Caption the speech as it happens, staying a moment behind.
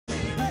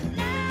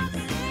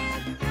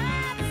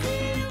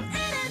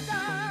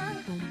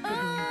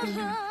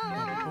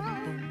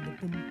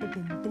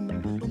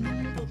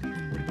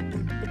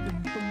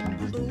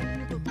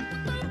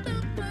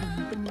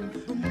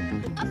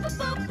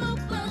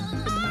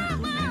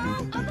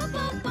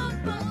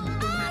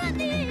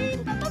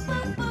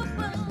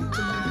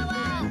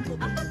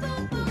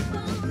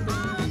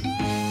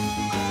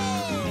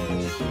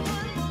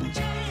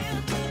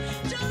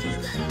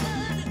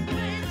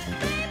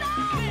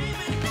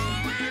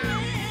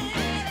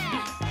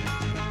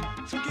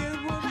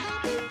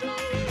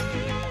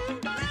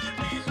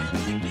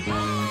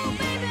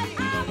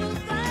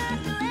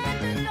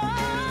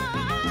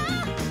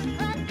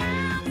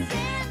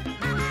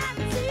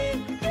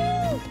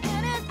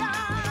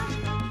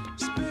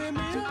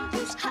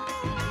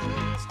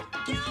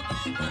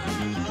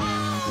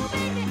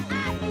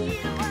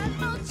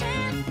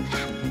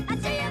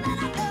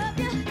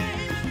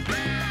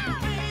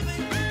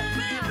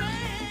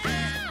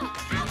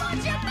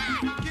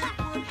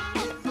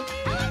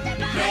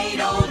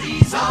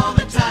tunes all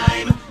the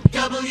time.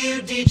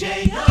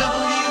 WDJ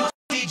Ho,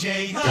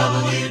 WDJ Ho,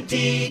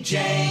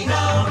 WDJ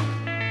Ho.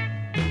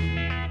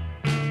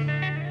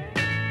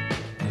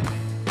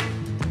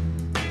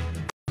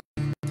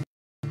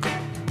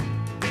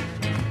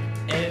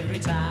 Every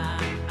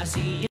time I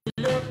see you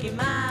looking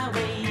my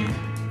way,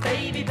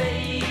 baby,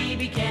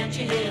 baby, can't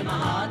you hear my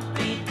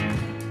heartbeat?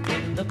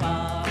 In the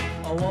park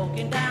or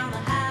walking down the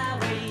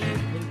highway,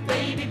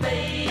 baby,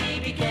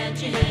 baby,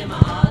 can't you hear my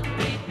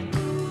heartbeat?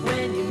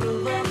 When you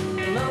move up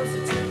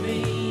closer to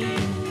me,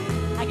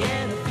 I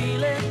get a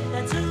feeling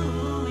that's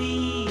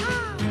ooey.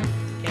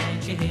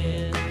 Can't you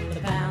hear the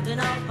pounding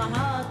of my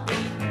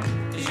heartbeat?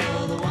 'Cause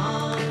you're the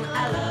one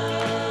I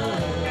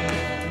love.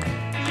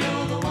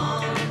 You're the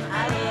one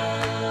I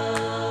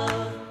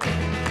love.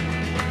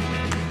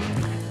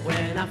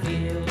 When I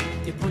feel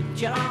you put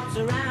your arms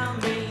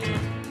around me,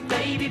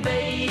 baby,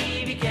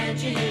 baby, can't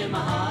you hear my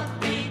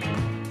heartbeat?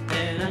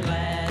 And I'm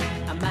glad,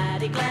 I'm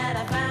mighty glad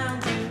I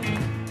found you.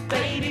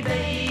 Baby,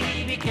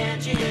 baby,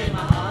 can't you hear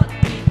my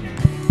heartbeat?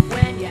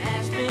 When you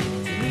asked me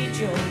to meet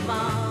your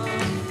mom,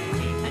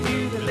 I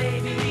knew the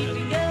baby we'd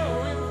be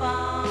going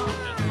far.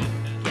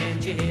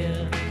 Can't you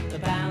hear the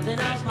pounding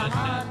of my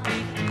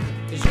heartbeat?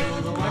 'Cause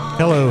you're the one.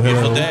 Hello,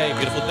 Beautiful hello. day,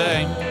 beautiful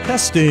day.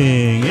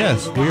 Testing.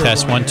 Yes, we are.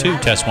 Test 1 2,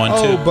 test 1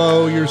 Oh, 2.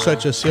 Bo, you're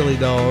such a silly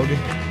dog.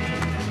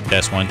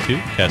 Test 1 2,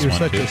 test You're 1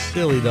 such 2. a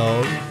silly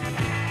dog.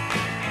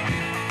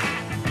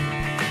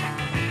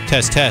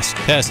 Test, test,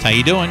 test. How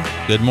you doing?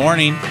 Good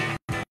morning.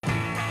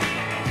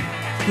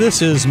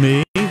 This is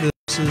me.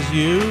 This is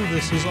you.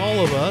 This is all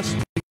of us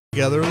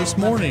together this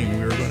morning.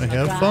 We're going to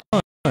have fun.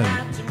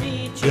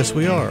 Yes,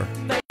 we are.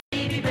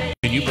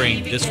 Can you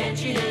bring this one?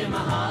 Can't you hear my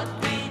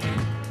heartbeat?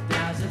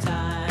 Now's the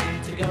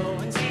time to go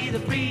and see the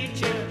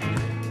preacher.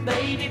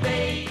 Baby,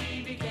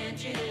 baby, can't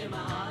you hear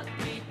my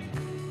heartbeat?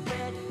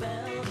 Red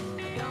bells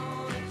are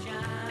gonna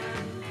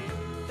chime.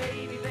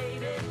 Baby,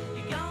 baby,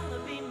 you're gonna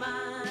be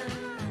mine.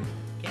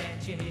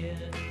 Can't you hear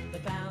the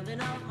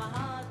pounding of my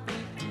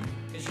heartbeat?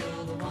 'Cause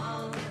you're the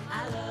one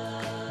I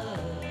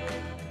love.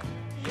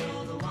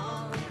 You're the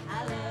one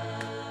I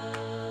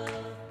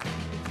love.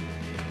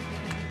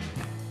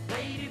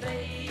 Baby,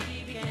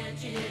 baby, can't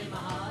you hear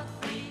my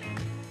heartbeat?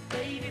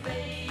 Baby,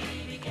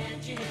 baby,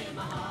 can't you hear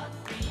my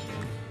heartbeat?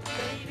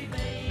 Baby,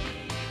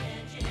 baby,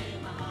 can't you hear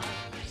my heartbeat?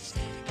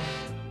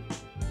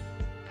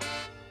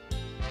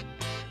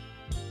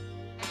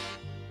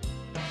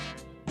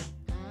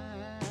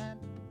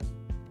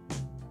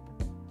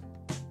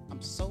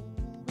 I'm so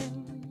in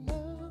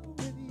love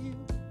with you.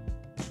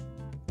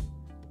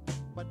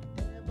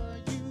 Whatever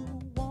you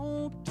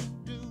want to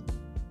do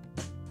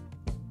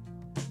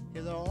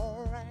is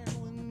all right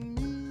with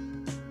me.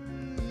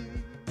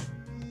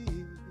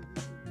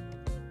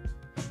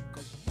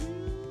 'Cause you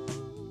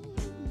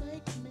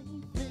make me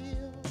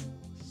feel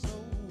so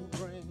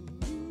brand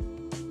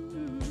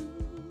new.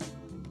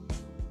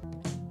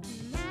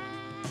 And I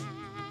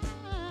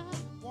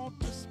want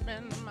to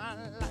spend my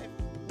life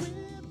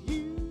with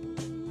you.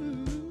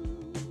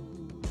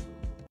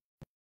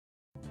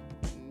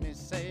 Let me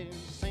say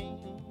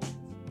since,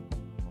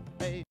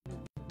 baby,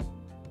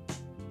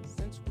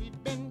 since we've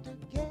been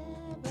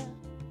together,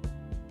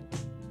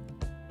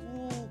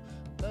 ooh,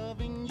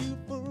 loving you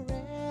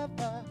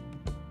forever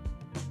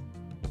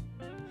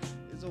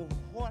is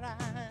what I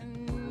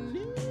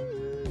need.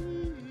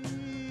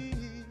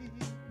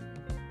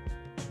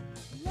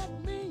 Let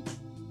me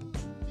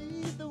be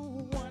the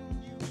one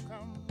you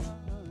come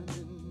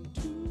running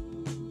to.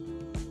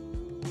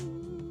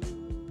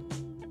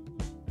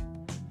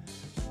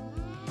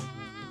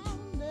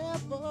 I'll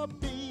never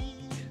be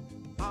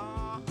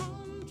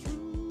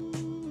untrue.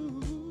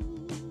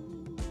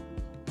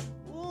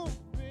 Oh,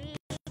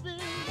 baby,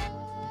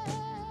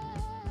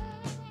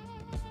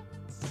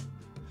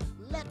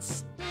 let's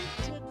stay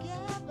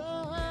together,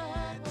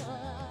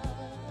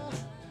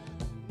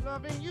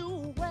 loving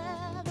you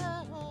weather,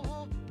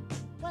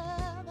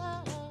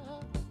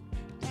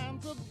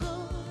 times are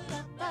good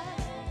and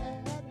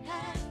bad,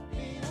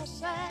 happy or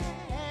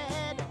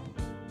sad.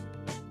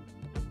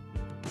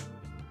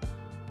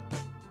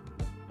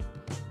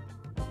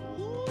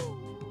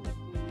 Ooh,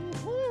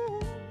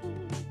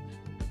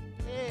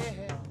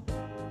 yeah.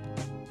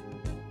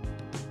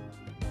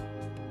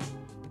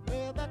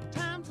 Well, the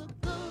times are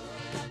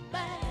good and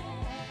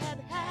bad,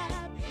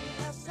 happy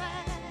or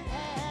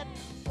sad.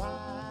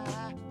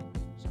 Why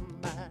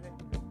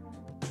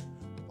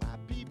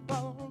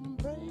people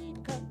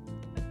break up?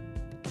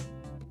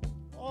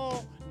 Oh,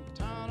 and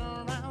turn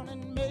around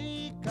and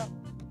make up.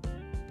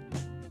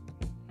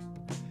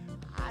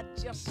 I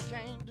just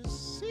came to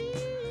see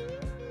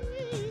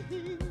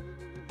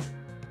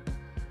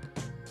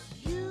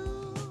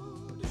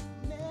you'd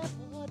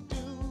never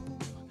do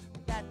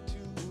that to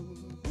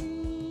me,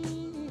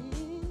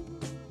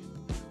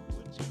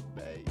 would you,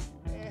 baby?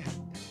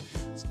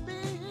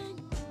 Being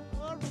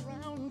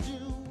around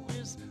you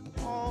is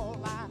all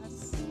I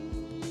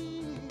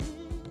see,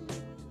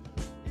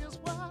 is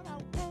what I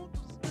want to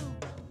do.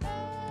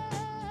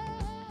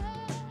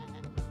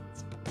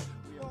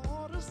 We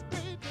ought to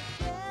stay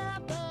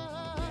together.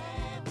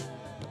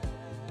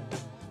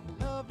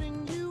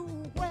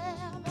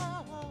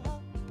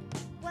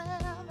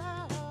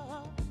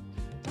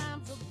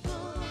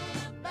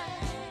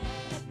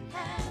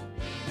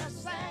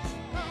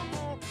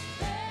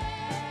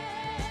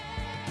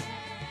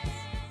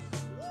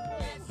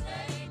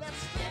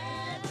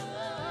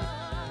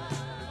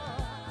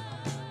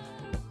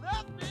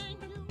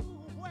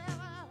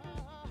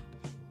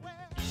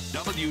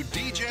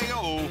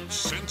 WDJO,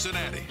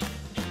 Cincinnati.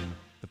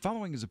 The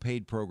following is a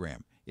paid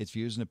program. Its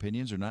views and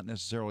opinions are not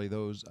necessarily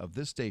those of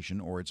this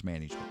station or its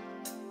management.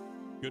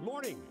 Good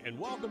morning, and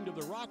welcome to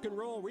the Rock and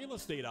Roll Real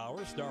Estate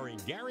Hour starring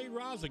Gary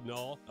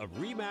Rossignol of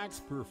RE/MAX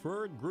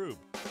Preferred Group.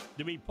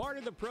 To be part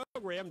of the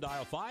program,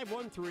 dial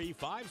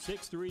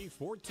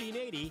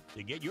 513-563-1480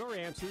 to get your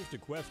answers to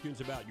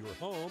questions about your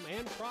home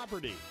and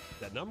property.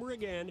 That number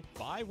again,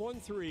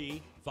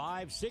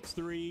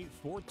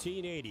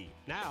 513-563-1480.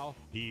 Now,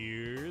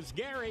 here's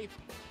Gary.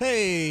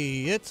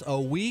 Hey, it's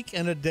a week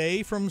and a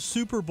day from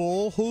Super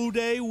Bowl Who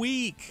Day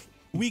week.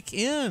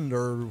 Weekend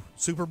or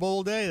Super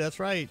Bowl day, that's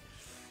right.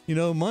 You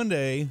know,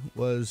 Monday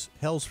was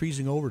Hell's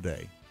Freezing Over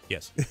Day.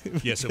 Yes.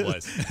 Yes, it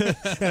was.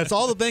 And it's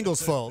all the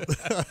Bengals' fault.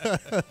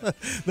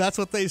 That's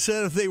what they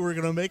said if they were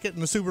going to make it in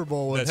the Super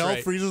Bowl when hell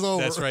freezes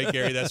over. That's right,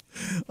 Gary.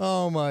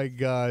 Oh, my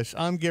gosh.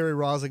 I'm Gary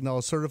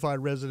Rossignol, certified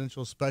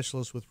residential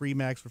specialist with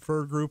RE/MAX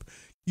Preferred Group,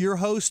 your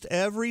host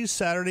every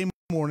Saturday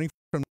morning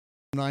from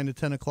 9 to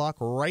 10 o'clock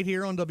right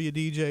here on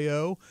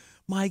WDJO.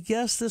 My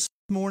guest this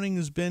morning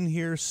has been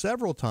here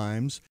several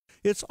times.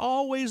 It's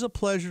always a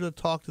pleasure to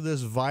talk to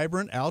this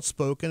vibrant,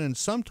 outspoken, and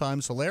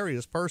sometimes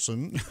hilarious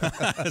person.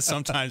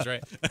 Sometimes,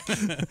 right?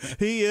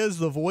 He is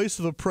the voice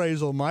of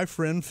appraisal, my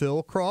friend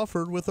Phil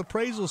Crawford with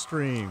Appraisal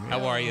Stream.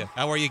 How are you?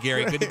 How are you,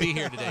 Gary? Good to be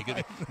here today.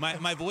 Good.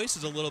 My voice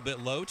is a little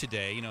bit low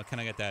today. You know,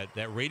 kind of got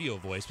that radio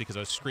voice because I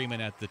was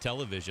screaming at the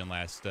television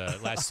last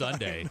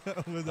Sunday.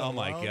 Oh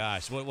my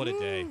gosh, what a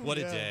day! What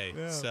a day!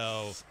 Yeah.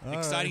 So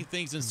exciting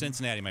things in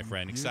Cincinnati, my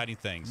friend. Exciting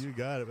things. You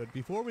got it. But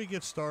before we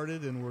get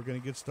started, and we're going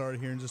to get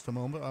started here in just a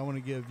moment, I want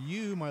to give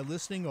you, my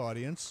listening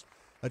audience,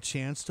 a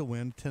chance to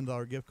win a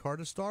 $10 gift card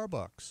to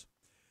Starbucks.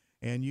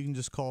 And you can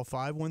just call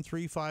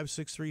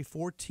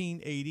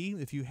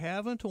 513-563-1480. If you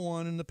haven't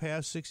won in the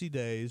past 60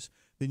 days,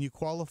 then you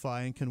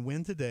qualify and can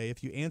win today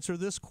if you answer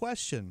this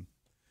question.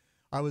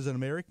 I was an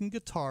American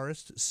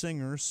guitarist,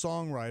 singer,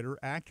 songwriter,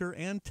 actor,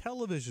 and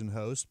television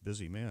host.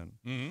 Busy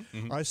man.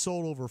 I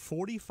sold over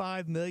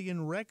 45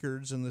 million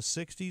records in the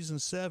 60s and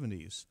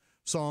 70s.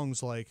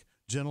 Songs like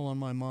Gentle on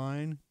My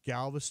Mind,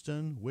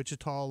 Galveston,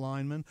 Wichita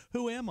Lineman.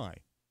 Who am I?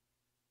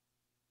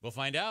 We'll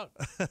find out,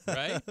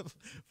 right?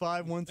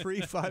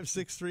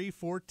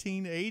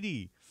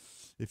 513-563-1480.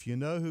 If you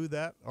know who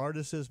that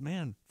artist is,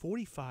 man,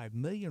 45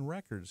 million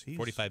records.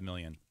 45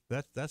 million.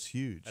 That's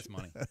huge. That's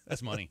money.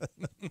 That's money.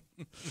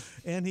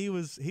 And he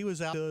was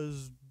out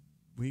because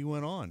he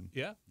went on.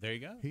 Yeah, there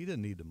you go. He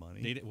didn't need the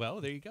money. Well,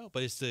 there you go.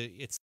 But it's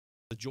the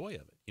joy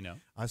of it, you know.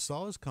 I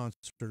saw his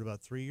concert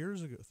about 4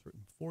 years ago.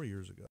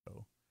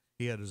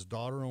 He had his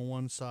daughter on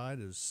one side.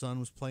 His son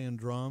was playing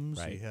drums.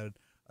 Right. He had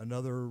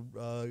another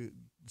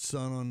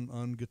son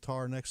on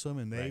guitar next to him,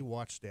 and they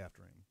watched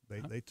after him.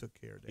 They took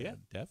care of Dad. Yeah,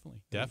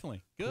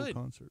 definitely. Good.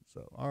 Cool concert.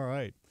 So, all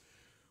right.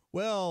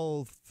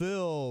 Well,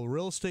 Phil,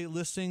 real estate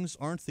listings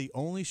aren't the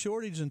only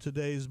shortage in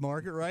today's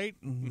market, right?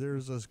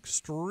 There's an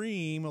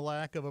extreme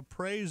lack of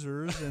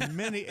appraisers in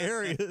many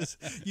areas.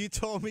 You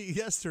told me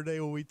yesterday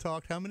when we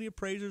talked, how many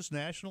appraisers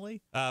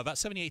nationally? About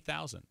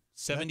 78,000.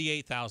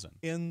 78,000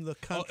 in the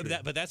country.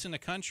 But that's in the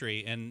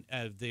country, and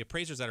the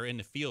appraisers that are in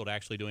the field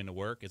actually doing the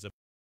work is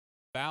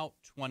about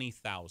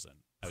 20,000.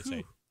 I would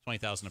say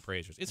 20,000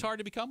 appraisers. It's hard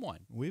to become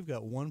one. We've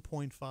got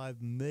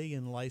 1.5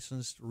 million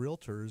licensed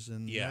realtors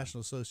in the National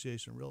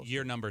Association of Realtors.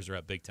 Your numbers are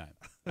up big time.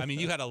 I mean,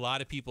 you had a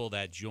lot of people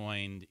that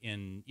joined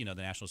in, the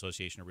National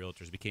Association of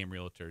Realtors, became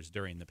realtors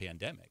during the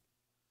pandemic,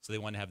 so they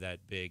wanted to have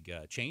that big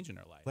change in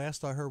their life.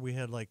 Last I heard, we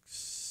had like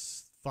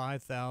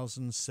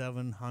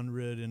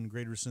 5,700 in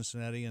Greater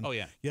Cincinnati, and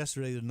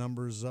yesterday the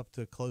number is up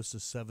to close to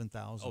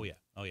 7,000. Oh yeah.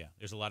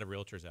 There's a lot of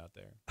realtors out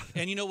there,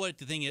 and you know what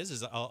the thing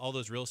is all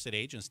those real estate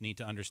agents need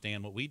to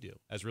understand what we do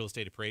as real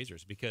estate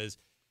appraisers, because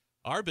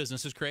our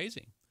business is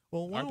crazy.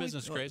 Well, our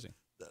business is crazy.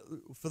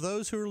 For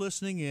those who are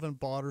listening in, haven't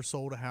bought or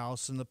sold a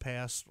house in the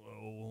past,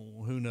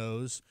 who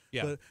knows?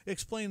 Yeah. But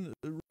explain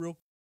real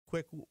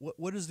quick,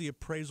 what is the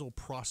appraisal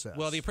process?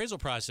 Well, the appraisal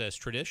process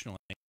traditionally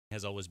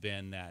has always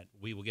been that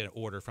we will get an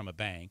order from a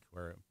bank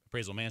or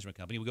appraisal management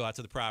company. We go out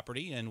to the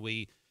property and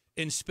we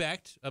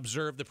inspect,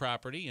 observe the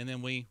property, and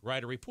then we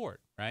write a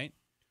report, right?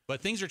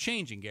 But things are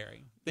changing,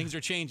 Gary. Things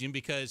are changing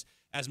because,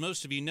 as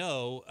most of you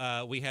know,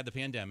 we had the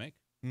pandemic.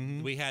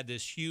 Mm-hmm. We had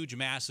this huge,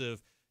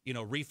 massive,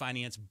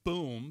 refinance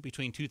boom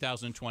between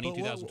 2020 and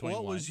 2021.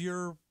 What was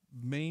your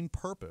main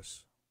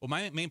purpose? Well,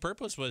 my main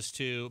purpose was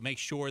to make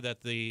sure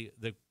that the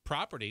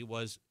property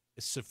was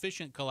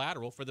sufficient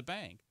collateral for the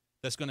bank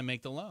that's going to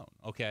make the loan,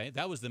 okay?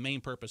 That was the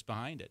main purpose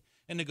behind it.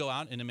 And to go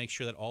out and to make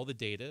sure that all the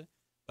data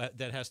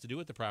that has to do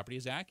with the property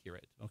is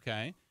accurate,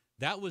 okay?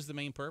 That was the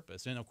main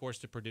purpose. And, of course,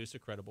 to produce a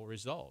credible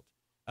result.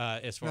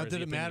 As far as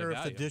did it matter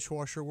if the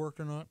dishwasher worked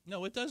or not?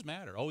 No, it does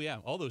matter. Oh, yeah,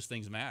 all those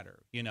things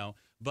matter,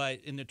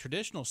 But in the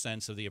traditional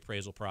sense of the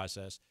appraisal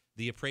process,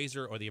 the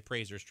appraiser or the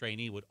appraiser's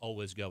trainee would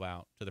always go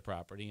out to the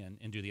property and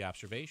do the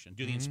observation,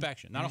 do the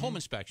inspection. Not a home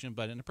inspection,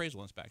 but an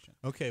appraisal inspection.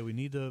 Okay, we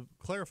need to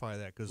clarify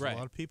that because a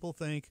lot of people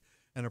think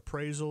an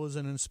appraisal is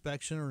an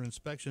inspection or an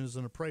inspection is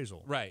an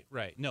appraisal. Right,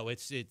 right. No,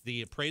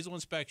 the appraisal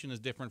inspection is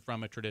different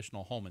from a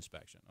traditional home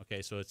inspection.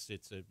 Okay, so it's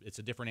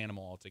a different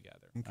animal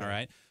altogether. Okay. All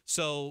right.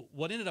 So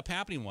what ended up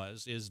happening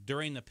is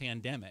during the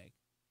pandemic,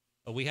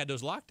 we had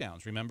those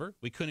lockdowns. Remember,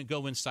 we couldn't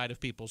go inside of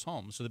people's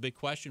homes. So the big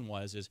question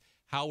is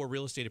how are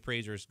real estate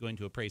appraisers going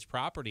to appraise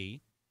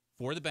property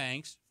for the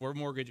banks, for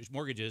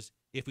mortgages,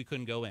 if we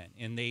couldn't go in?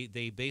 And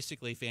they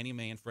basically, Fannie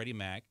Mae and Freddie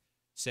Mac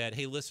said,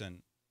 hey,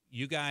 listen,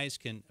 you guys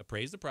can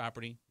appraise the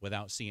property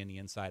without seeing the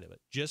inside of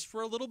it, just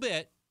for a little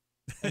bit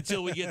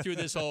until we get through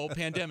this whole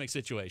pandemic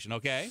situation,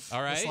 okay?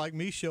 All right? It's like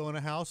me showing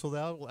a house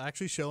without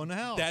actually showing the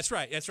house. That's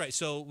right. That's right.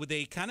 So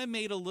they kind of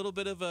made a little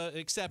bit of an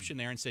exception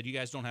there and said, you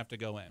guys don't have to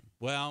go in.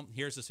 Well,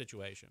 here's the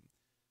situation.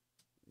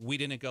 We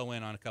didn't go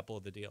in on a couple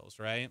of the deals,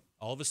 right?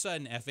 All of a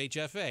sudden,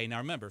 FHFA, now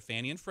remember,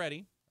 Fannie and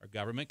Freddie are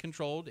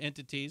government-controlled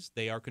entities.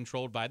 They are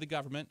controlled by the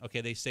government.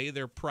 Okay, they say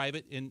they're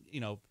private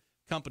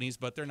companies,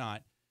 but they're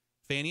not.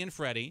 Fannie and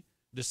Freddie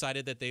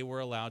decided that they were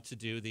allowed to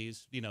do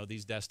these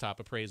desktop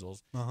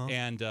appraisals.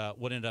 And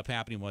what ended up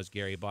happening was,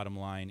 Gary, bottom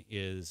line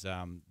is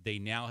they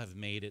now have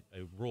made it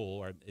a rule,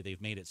 or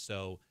they've made it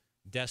so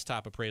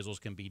desktop appraisals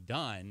can be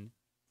done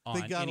on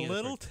They got a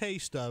little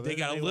taste of it. They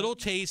got a little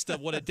taste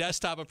of what a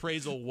desktop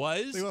appraisal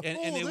was. They went,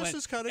 this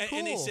is kind of cool.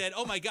 And they said,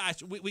 oh, my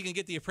gosh, we can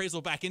get the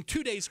appraisal back in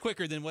 2 days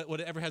quicker than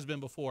whatever has been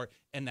before,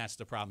 and that's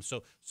the problem.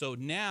 So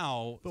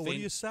now... But what are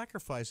you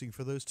sacrificing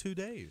for those 2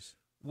 days?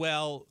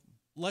 Well...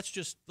 Let's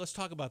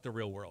talk about the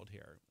real world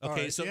here.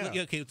 Okay, right, so yeah.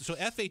 So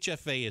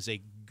FHFA is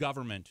a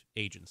government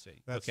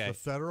agency. That's okay? the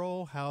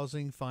Federal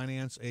Housing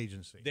Finance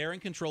Agency. They're in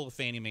control of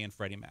Fannie Mae and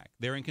Freddie Mac.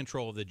 They're in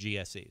control of the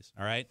GSEs.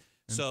 All right.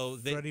 And so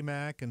Freddie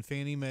Mac and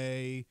Fannie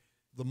Mae,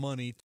 the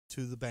money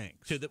to the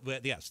banks.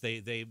 Yes,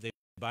 they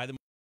buy them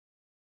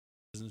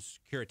and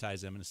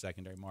securitize them in the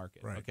secondary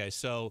market. Right. Okay,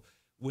 so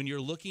when you're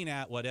looking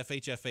at what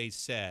FHFA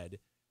said,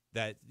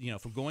 that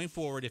from going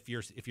forward, if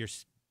you're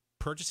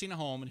purchasing a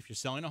home and if you're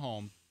selling a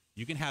home,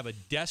 you can have a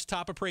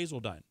desktop appraisal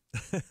done.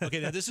 Okay,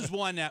 now this is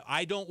one that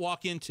I don't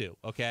walk into.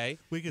 Okay,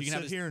 we can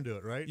sit here and do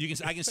it, right?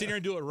 I can sit here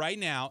and do it right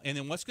now. And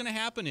then what's going to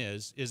happen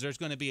is there's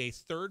going to be a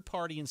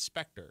third-party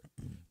inspector.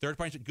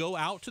 Go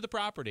out to the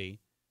property,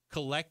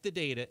 collect the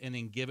data, and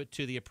then give it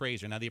to the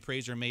appraiser. Now the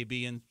appraiser may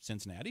be in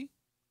Cincinnati,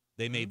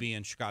 they may be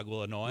in Chicago,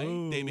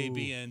 Illinois, they may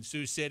be in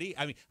Sioux City.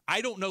 I mean, I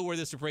don't know where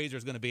this appraiser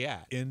is going to be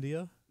at.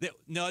 India?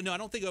 No, I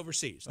don't think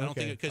overseas. I don't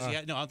think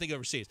I don't think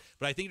overseas.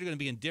 But I think they're going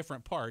to be in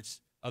different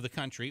parts of the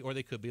country, or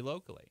they could be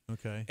locally.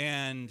 Okay.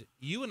 And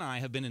you and I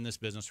have been in this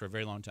business for a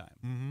very long time.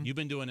 Mm-hmm. You've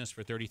been doing this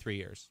for 33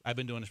 years. I've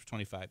been doing this for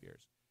 25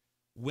 years.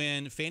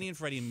 When Fannie and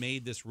Freddie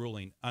made this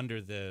ruling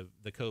under the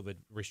COVID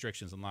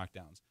restrictions and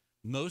lockdowns,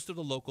 most of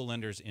the local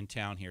lenders in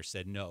town here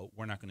said, no,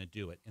 we're not going to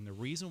do it. And the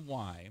reason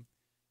why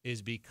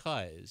is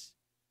because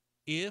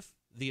if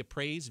the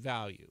appraised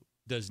value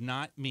does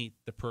not meet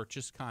the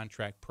purchase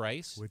contract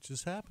price, which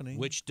is happening,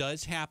 which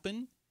does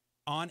happen,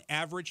 on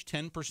average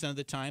 10% of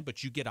the time,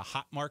 but you get a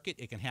hot market,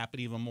 it can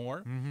happen even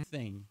more.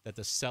 Thing that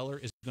the seller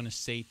is going to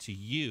say to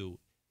you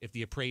if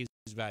the appraised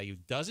value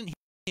doesn't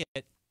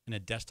hit and a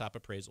desktop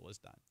appraisal is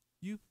done.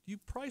 You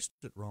priced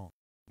it wrong.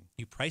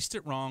 You priced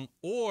it wrong,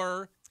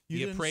 or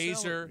the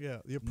appraiser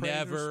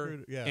never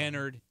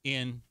entered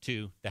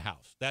into the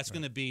house. That's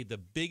going to be the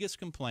biggest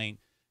complaint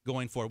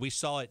going forward. We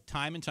saw it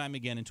time and time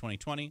again in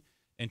 2020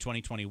 and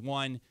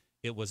 2021.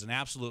 It was an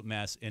absolute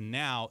mess, and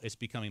now it's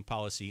becoming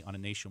policy on a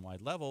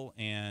nationwide level,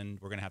 and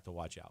we're going to have to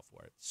watch out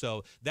for it.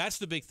 So that's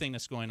the big thing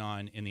that's going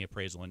on in the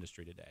appraisal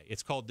industry today.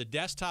 It's called the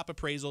desktop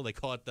appraisal. They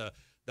call it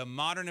the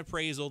modern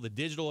appraisal, the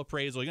digital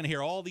appraisal. You're going to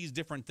hear all these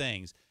different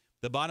things.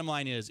 The bottom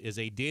line is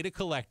a data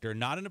collector,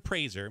 not an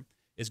appraiser,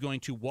 is going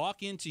to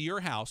walk into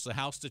your house, the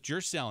house that you're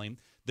selling.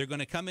 They're going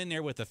to come in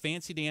there with a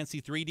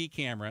fancy-dancy 3D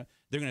camera.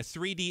 They're going to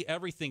 3D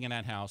everything in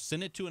that house,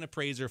 send it to an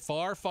appraiser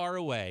far, far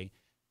away,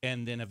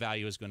 and then a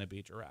value is going to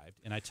be derived.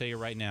 And I tell you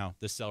right now,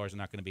 the sellers are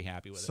not going to be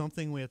happy with it.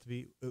 Something we have to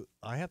be,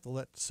 I have to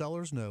let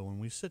sellers know when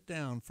we sit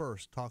down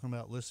first talking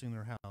about listing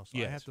their house,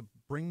 Yes. I have to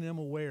bring them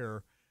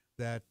aware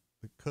that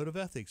the code of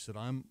ethics that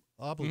I'm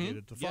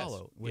obligated to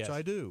follow, which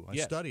I do. I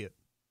study it.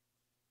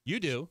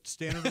 You do.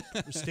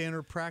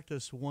 Standard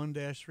practice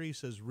 1-3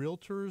 says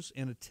realtors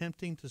in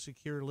attempting to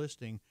secure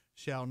listing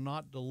shall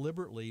not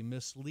deliberately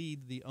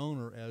mislead the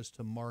owner as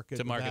to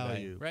market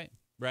value.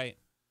 Right.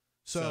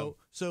 So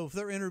if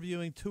they're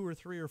interviewing 2 or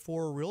 3 or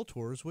 4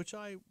 realtors, which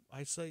I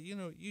say,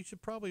 you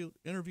should probably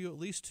interview at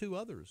least 2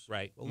 others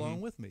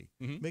along with me.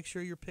 Make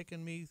sure you're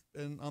picking me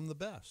and I'm the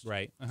best.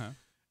 Right.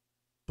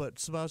 But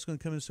somebody's going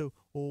to come in and say,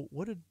 well,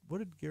 what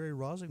did Gary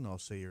Rossignol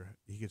say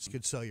he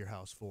could sell your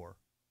house for?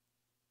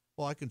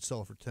 Well, I can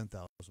sell it for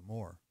 $10,000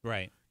 more.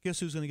 Right. Guess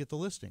who's going to get the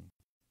listing?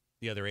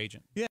 The other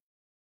agent.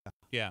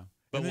 Yeah.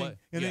 But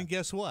then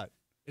guess what?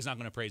 It's not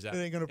going to appraise out. It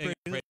ain't going to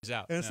appraise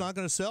out. And it's not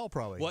going to sell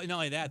probably. Well, not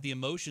only that, the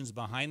emotions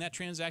behind that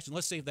transaction.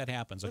 Let's say if that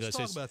happens. Let's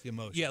talk about the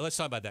emotions. Yeah, let's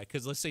talk about that.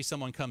 Because let's say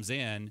someone comes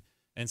in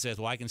and says,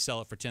 well, I can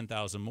sell it for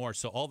 $10,000 more.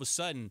 So all of a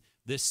sudden,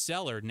 this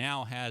seller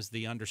now has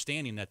the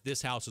understanding that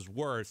this house is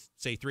worth,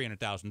 say,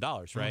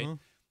 $300,000, right?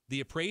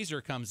 the appraiser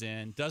comes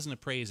in, doesn't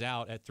appraise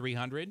out at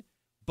 300,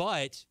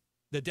 but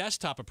the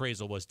desktop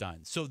appraisal was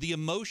done. So the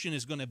emotion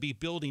is going to be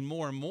building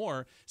more and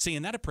more,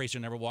 saying that appraiser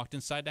never walked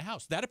inside the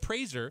house. That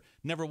appraiser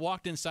never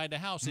walked inside the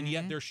house, and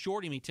yet they're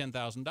shorting me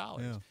 $10,000.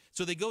 Yeah.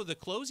 So they go to the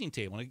closing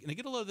table, and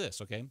get a load of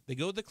this, okay? They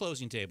go to the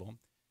closing table.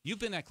 You've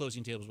been at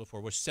closing tables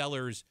before where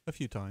sellers A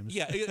few times.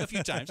 yeah, a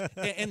few times.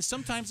 And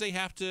sometimes they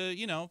have to,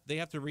 they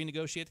have to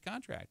renegotiate the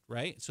contract,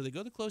 right? So they go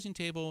to the closing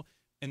table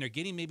and they're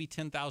getting maybe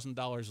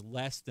 $10,000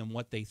 less than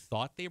what they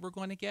thought they were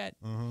going to get.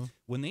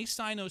 When they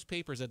sign those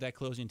papers at that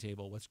closing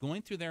table, what's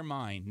going through their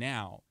mind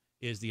now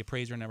is the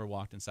appraiser never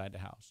walked inside the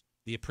house.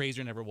 The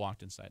appraiser never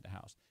walked inside the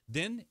house.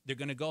 Then they're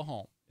going to go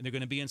home and they're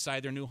going to be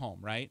inside their new home,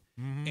 right?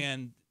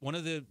 And one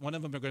of them are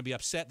going to be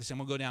upset. They say, I'm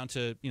going to go down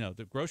to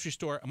the grocery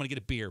store. I'm going to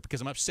get a beer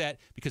because I'm upset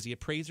because the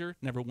appraiser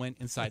never went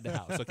inside the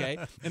house. Okay,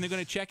 and they're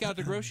going to check out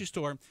the grocery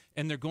store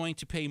and they're going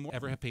to pay more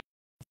ever have paid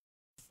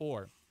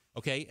before.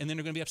 Okay, and then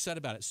they're going to be upset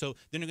about it. So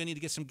then they're going to need to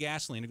get some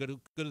gasoline. They're going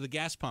to go to the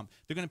gas pump.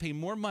 They're going to pay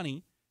more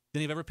money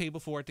than they've ever paid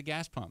before at the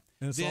gas pump.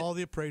 And it's all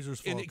the appraiser's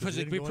fault. Because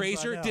the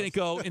appraiser didn't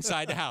go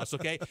inside the house,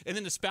 okay? And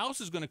then the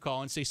spouse is going to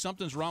call and say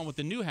something's wrong with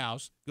the new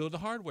house. Go to the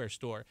hardware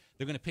store.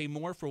 They're going to pay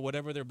more for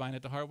whatever they're buying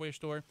at the hardware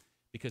store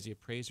because the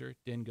appraiser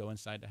didn't go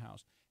inside the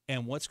house.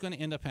 And what's going to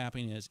end up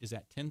happening is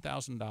that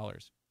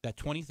 $10,000, that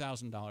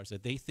 $20,000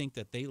 that they think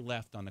that they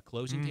left on the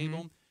closing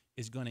table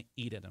is going to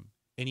eat at them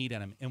and eat at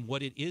them. And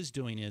what it is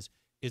doing is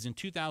in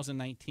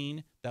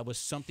 2019, that was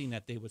something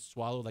that they would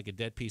swallow like a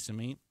dead piece of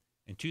meat.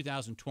 In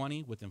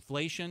 2020, with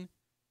inflation,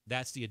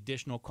 that's the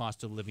additional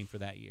cost of living for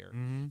that year.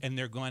 And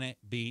they're going to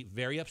be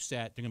very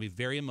upset. They're going to be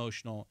very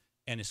emotional,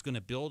 and it's going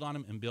to build on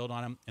them and build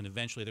on them, and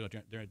eventually they're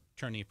going to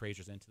turn the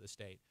appraisers into the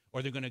state,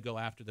 or they're going to go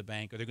after the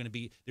bank, or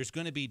there's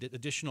going to be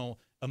additional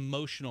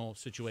emotional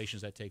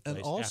situations that take place.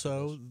 And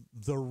also,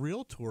 the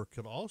realtor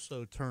could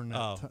also turn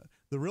that.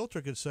 The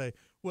realtor could say,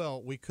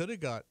 well, we could have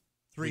got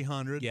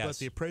 300, but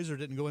the appraiser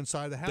didn't go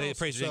inside the house. The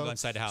appraiser didn't go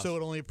inside the house, so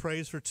it only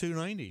appraised for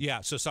 290. Yeah.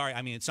 So sorry.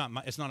 I mean, it's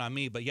not on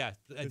me, but yeah,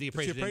 the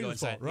appraiser didn't go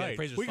inside. Fault, right?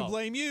 Yeah, we can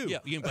blame you. Yeah,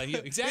 you can blame you.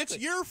 Exactly.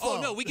 It's your fault.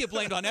 Oh no, we get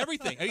blamed on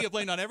everything. We get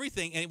blamed on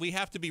everything, and we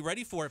have to be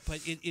ready for it. But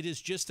it is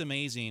just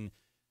amazing.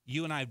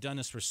 You and I have done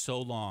this for so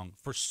long.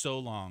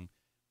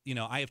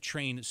 I have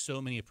trained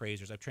so many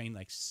appraisers. I've trained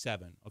like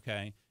 7.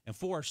 Okay, and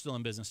 4 are still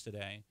in business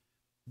today.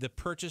 The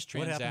purchase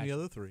transaction. What happened to the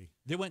other 3?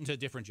 They went into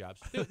different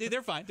jobs.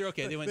 They're fine. They're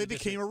okay. They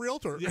became a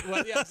realtor.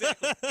 Well, yeah,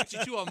 exactly.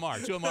 Actually, 2 of them are.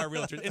 2 of them are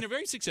realtors, and they're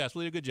very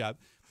successful. They do a good job.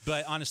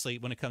 But honestly,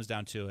 when it comes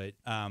down to it,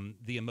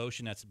 the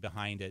emotion that's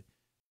behind it,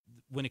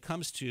 when it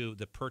comes to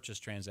the purchase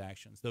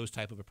transactions, those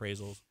type of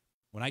appraisals,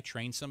 when I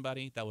trained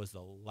somebody, that was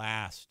the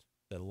last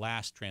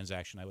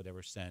transaction I would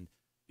ever send,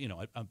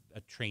 a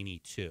trainee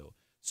to.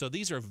 So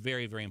these are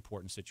very, very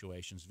important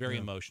situations, very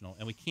emotional,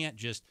 and we can't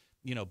just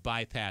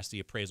bypass the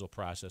appraisal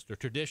process, the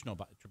traditional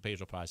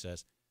appraisal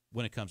process,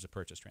 when it comes to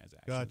purchase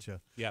transactions.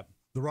 Gotcha. Yep.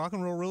 The Rock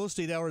and Roll Real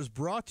Estate Hour is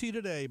brought to you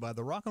today by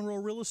the Rock and Roll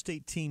Real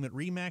Estate team at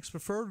RE/MAX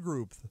Preferred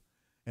Group.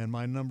 And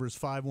my number is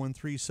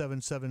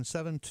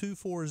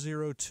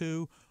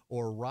 513-777-2402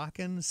 or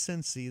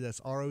RockinCincy,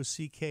 that's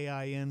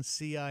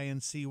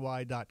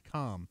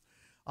ROCKINCINCY.com.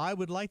 I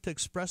would like to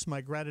express my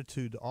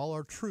gratitude to all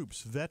our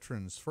troops,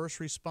 veterans, first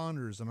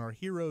responders, and our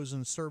heroes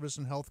in service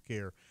and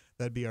healthcare.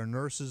 That'd be our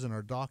nurses and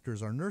our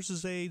doctors, our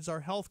nurses' aides, our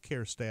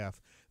healthcare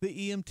staff,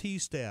 the EMT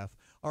staff,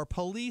 our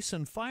police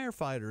and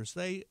firefighters.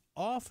 They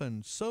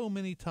often, so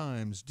many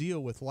times,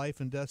 deal with life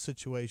and death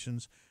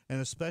situations,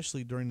 and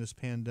especially during this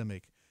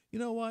pandemic. You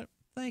know what?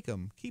 Thank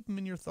them. Keep them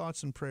in your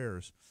thoughts and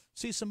prayers.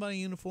 See somebody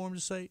in uniform,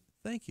 just say,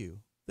 thank you.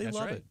 They That's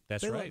love right. it.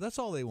 That's right. That's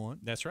all they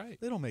want. That's right.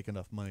 They don't make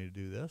enough money to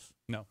do this.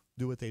 No.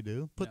 Do what they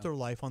do. Put their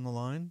life on the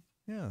line.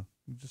 Yeah.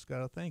 You just got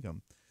to thank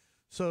them.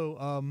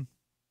 So,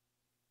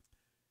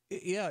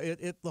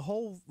 the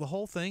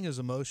whole thing is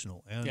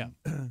emotional, and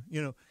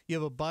you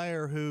have a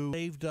buyer who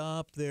saved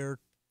up their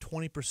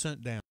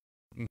 20% down.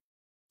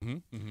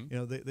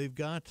 They've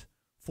got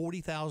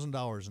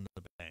 $40,000 in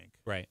the bank,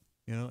 right?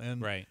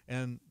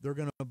 And they're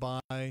going to buy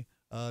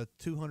a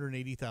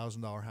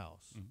 $280,000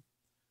 house,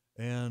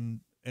 and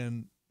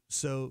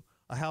so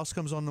a house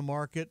comes on the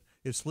market,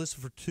 it's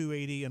listed for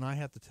 $280,000, and I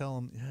have to tell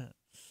them,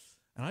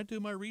 and I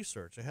do my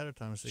research ahead of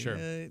time. I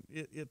say,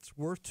 it's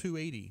worth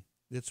 $280,000.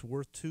 It's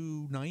worth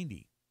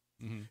 $290,000.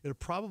 It'll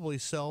probably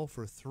sell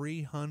for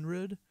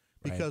 $300,000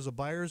 because a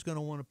buyer is going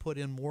to want to put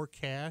in more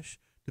cash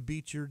to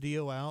beat your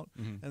deal out.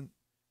 And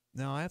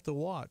now I have to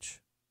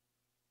watch.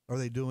 Are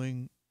they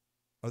going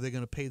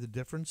to pay the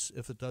difference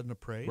if it doesn't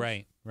appraise?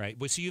 Right.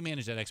 Well, so you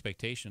manage that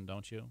expectation,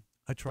 don't you?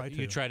 I try to.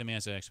 You try to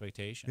manage that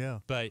expectation. Yeah.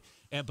 But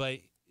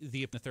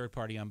the third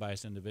party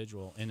unbiased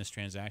individual in this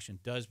transaction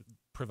does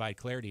provide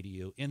clarity to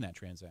you in that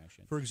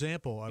transaction. For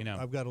example,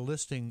 I've got a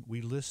listing.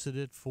 We listed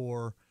it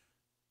for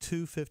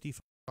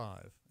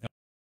 $255,000.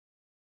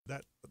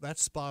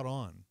 That's spot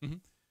on.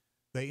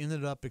 They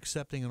ended up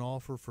accepting an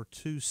offer for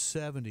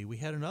 $270,000. We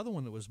had another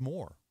one that was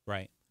more.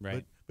 Right.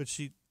 But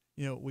she,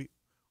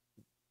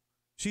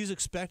 she's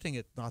expecting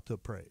it not to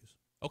appraise.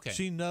 Okay.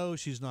 She knows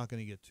she's not going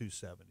to get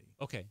 $270,000.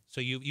 Okay, so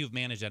you've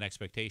managed that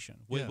expectation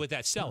with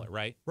that seller,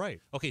 right?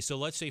 Right. Okay, so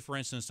let's say, for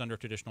instance, under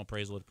traditional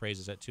appraisal, it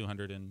appraises at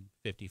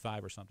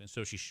 255 or something,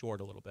 so she's short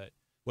a little bit.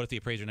 What if the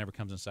appraiser never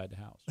comes inside the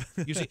house?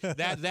 You see,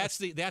 that's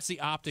the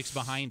optics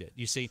behind it.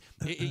 You see,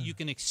 you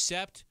can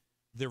accept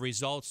the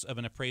results of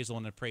an appraisal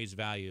and appraised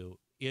value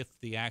if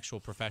the actual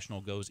professional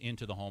goes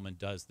into the home and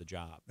does the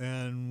job.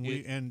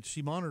 And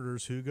she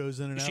monitors who goes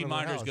in and out of the house. She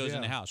monitors goes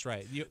in the house,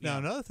 right. Now,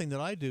 another thing that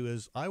I do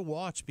is I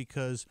watch,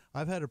 because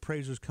I've had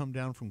appraisers come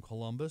down from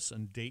Columbus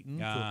and Dayton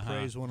to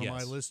appraise one of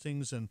my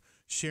listings in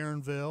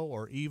Sharonville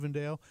or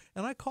Evendale,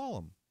 and I call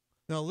them.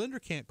 Now, a lender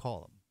can't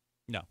call them.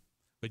 No,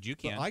 but you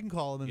can. But I can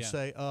call them and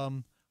say,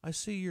 I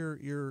see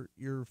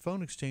your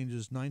phone exchange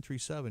is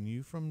 937.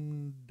 You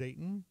from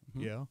Dayton?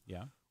 Mm-hmm. Yeah.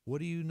 Yeah. What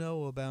do you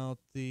know about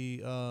the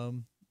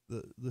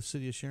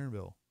city of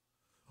Sharonville?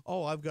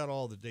 Oh, I've got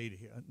all the data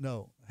here.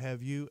 No.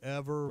 Have you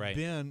ever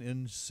been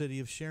in the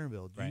city of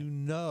Sharonville? Do you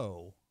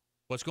know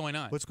what's going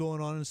on? What's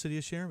going on in the city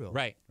of Sharonville?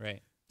 Right,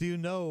 right. Do you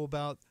know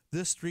about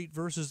this street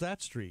versus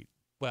that street?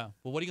 Well,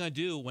 what are you going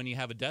to do when you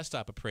have a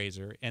desktop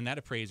appraiser and that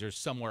appraiser is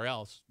somewhere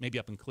else, maybe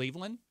up in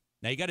Cleveland?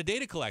 Now you got a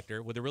data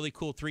collector with a really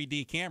cool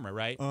 3D camera,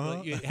 right?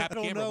 You have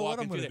a camera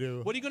walking through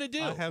there. What are you going to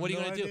do? I have what are you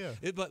no going to idea.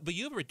 do? But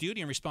you have a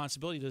duty and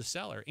responsibility to the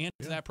seller and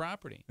to that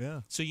property.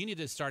 Yeah. So you need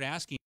to start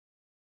asking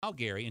now,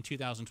 Gary, in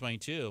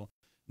 2022,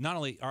 not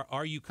only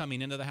are you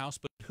coming into the house,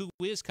 but who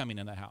is coming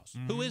into the house?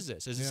 Mm-hmm. Who is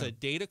this? Is this a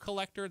data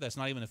collector that's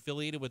not even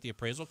affiliated with the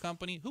appraisal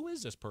company? Who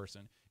is this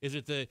person? Is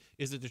it the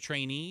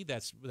trainee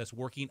that's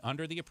working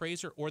under the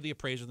appraiser or the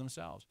appraiser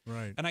themselves?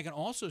 Right. And I can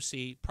also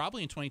see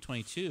probably in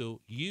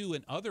 2022, you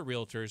and other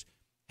realtors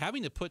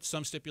having to put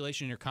some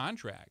stipulation in your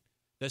contract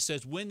that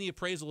says when the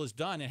appraisal is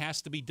done, it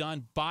has to be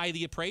done by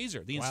the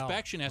appraiser. The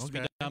inspection has to be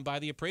done by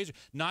the appraiser,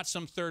 not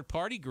some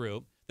third-party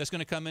group that's going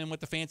to come in with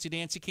the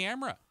fancy-dancy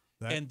camera.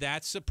 And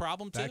that's a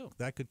problem, too.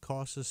 That could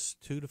cost us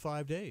 2 to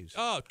 5 days.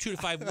 Oh, 2 to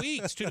 5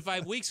 weeks. 2 to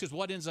 5 weeks, because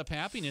what ends up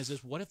happening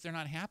is what if they're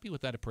not happy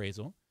with that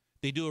appraisal?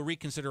 They do a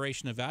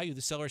reconsideration of value.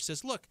 The seller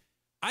says, look,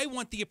 I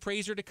want the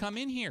appraiser to come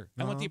in here.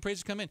 I want the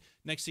appraiser to come in.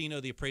 Next thing you know,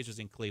 the appraiser's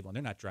in Cleveland.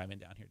 They're not driving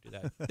down here to do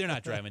that. They're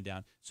not driving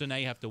down. So now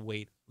you have to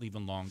wait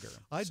even longer.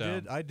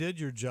 I did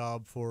your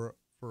job for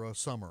a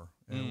summer,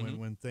 and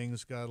when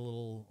things got a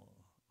little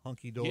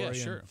hunky-dory,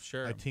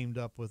 sure. I teamed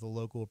up with a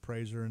local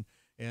appraiser,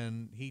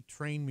 and he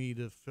trained me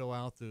to fill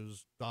out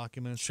those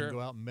documents and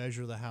go out and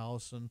measure the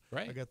house, and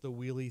I got the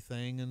wheelie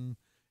thing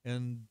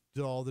and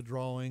did all the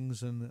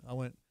drawings, and I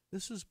went,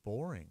 this is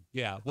boring.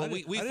 Yeah, well,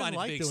 we find it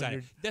like big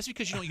exciting. That's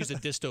because you don't use a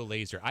disto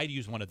laser. I'd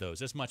use one of those.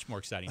 That's much more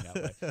exciting that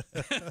way.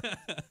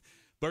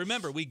 But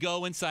remember, we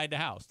go inside the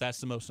house.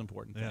 That's the most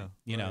important thing.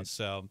 You know,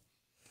 so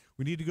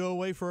we need to go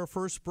away for our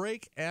first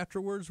break.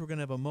 Afterwards, we're going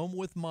to have a moment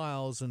with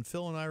Miles, and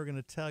Phil and I are going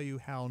to tell you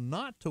how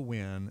not to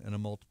win in a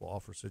multiple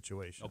offer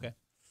situation. Okay.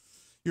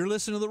 You're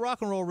listening to the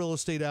Rock and Roll Real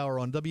Estate Hour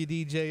on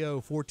WDJO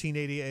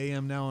 1480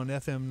 AM, now on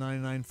FM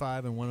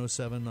 995 and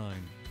 107.9.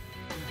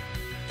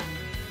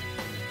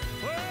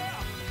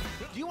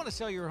 Do you want to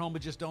sell your home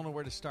but just don't know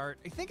where to start?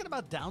 Are you thinking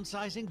about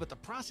downsizing, but the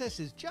process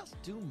is just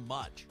too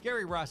much?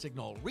 Gary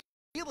Rossignol,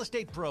 real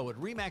estate pro at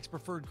RE/MAX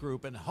Preferred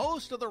Group and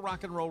host of the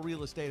Rock and Roll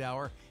Real Estate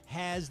Hour,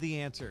 has the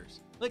answers.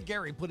 Let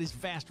Gary put his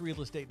vast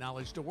real estate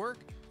knowledge to work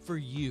for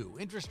you.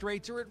 Interest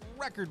rates are at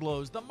record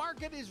lows. The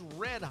market is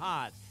red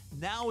hot.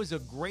 Now is a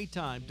great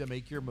time to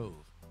make your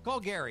move. Call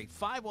Gary,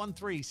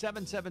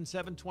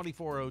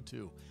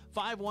 513-777-2402.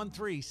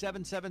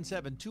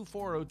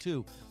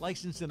 513-777-2402.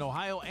 Licensed in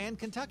Ohio and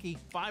Kentucky,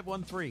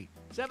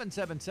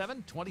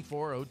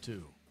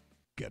 513-777-2402.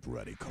 Get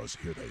ready, because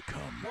here they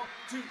come. 1,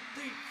 2,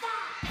 3, 4.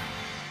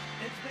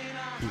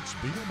 It's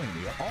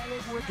Beatlemania all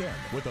over again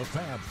with the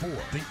Fab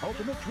Four, the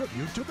ultimate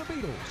tribute to the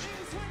Beatles.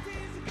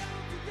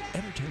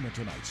 Entertainment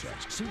Tonight says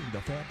seeing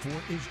the Fab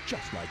Four is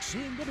just like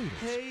seeing the Beatles.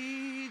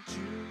 Hey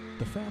Jude.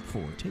 The Fab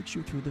Four takes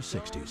you through the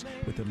 60s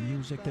with the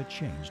music that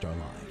changed our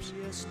lives.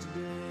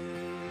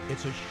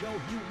 It's a show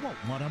you won't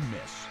want to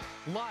miss.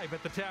 Live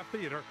at the Taft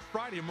Theater,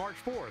 Friday, March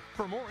 4th.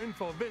 For more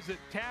info, visit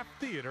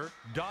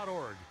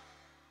tafttheater.org.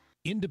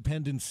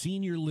 Independent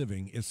senior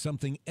living is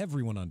something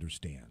everyone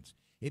understands.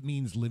 It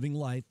means living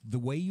life the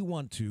way you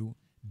want to,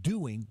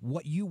 doing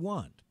what you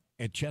want.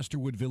 At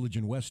Chesterwood Village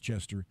in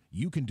Westchester,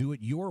 you can do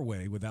it your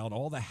way without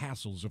all the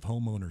hassles of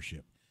home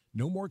ownership.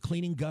 No more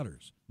cleaning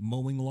gutters,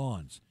 mowing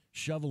lawns,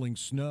 shoveling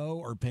snow,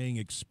 or paying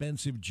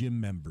expensive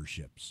gym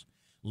memberships.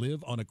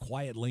 Live on a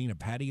quiet lane of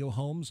patio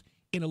homes,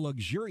 in a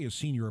luxurious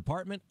senior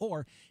apartment,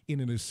 or in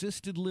an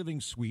assisted living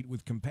suite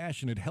with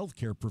compassionate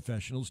healthcare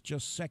professionals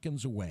just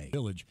seconds away.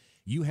 Village,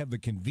 you have the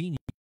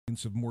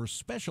convenience of more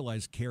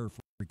specialized care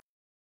for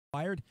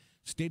required,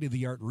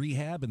 state-of-the-art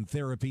rehab and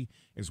therapy,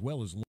 as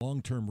well as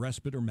long-term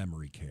respite or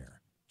memory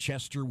care.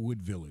 Chesterwood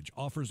Village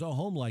offers a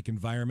home-like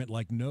environment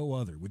like no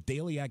other, with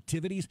daily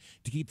activities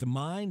to keep the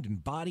mind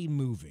and body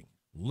moving.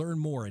 Learn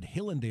more at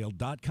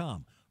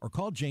hillandale.com or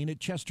call Jane at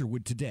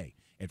Chesterwood today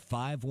at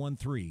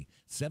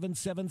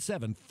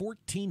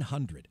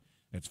 513-777-1400.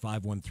 That's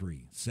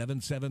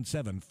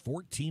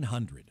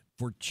 513-777-1400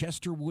 for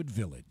Chesterwood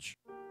Village.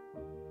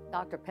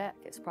 Dr. Peck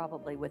is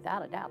probably,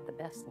 without a doubt, the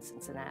best in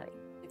Cincinnati.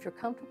 If you're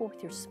comfortable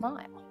with your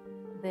smile,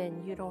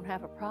 then you don't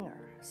have a problem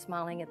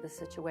smiling at the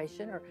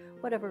situation or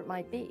whatever it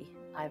might be.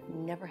 I've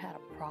never had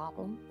a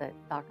problem that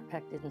Dr.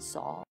 Peck didn't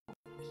solve.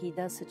 He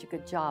does such a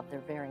good job.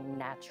 They're very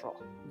natural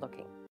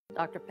looking.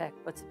 Dr. Peck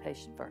puts the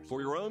patient first. For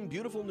your own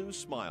beautiful new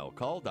smile,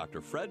 call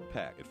Dr. Fred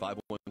Peck at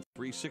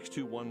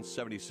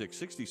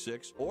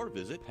 513-621-7666 or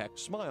visit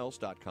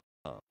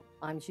pecksmiles.com.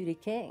 I'm Judy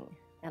King,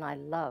 and I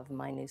love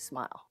my new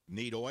smile.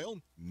 Need oil?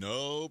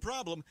 No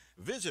problem.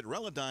 Visit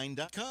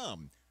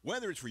Relodyne.com.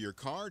 Whether it's for your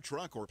car,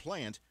 truck, or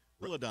plant,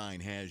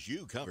 Relodyne has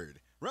you covered.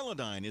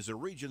 Relodyne is the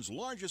region's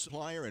largest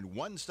supplier and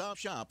one-stop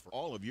shop for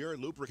all of your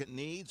lubricant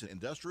needs and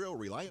industrial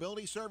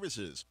reliability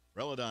services.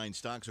 Relodyne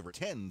stocks over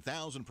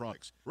 10,000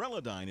 products.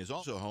 Relodyne is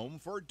also home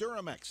for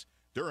Duramax.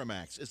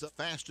 Duramax is the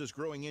fastest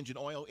growing engine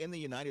oil in the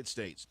United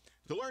States.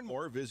 To learn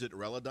more, visit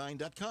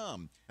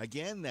Relodyne.com.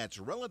 Again, that's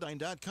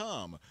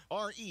Relodyne.com.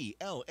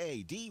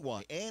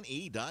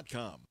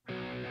 RELADYNE.com.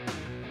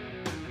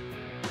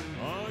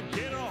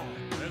 Get on.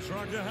 Let's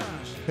rock the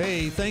house.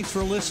 Hey, thanks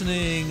for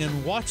listening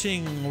and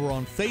watching. We're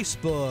on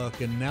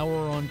Facebook, and now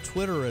we're on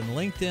Twitter and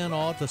LinkedIn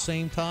all at the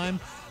same time.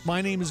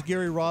 My name is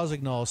Gary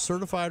Rossignol,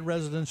 certified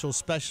residential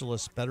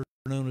specialist, better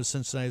known as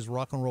Cincinnati's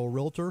rock and roll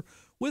realtor,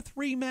 with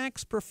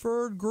RE/MAX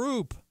Preferred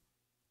Group,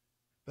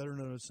 better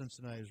known as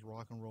Cincinnati's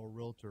rock and roll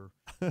realtor.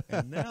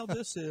 And now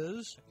this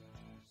is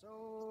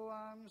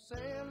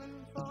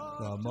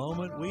the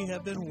moment we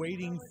have been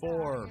waiting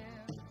for.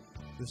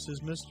 This is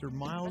Mr.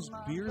 Miles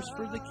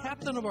Beersford, the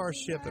captain of our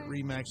ship at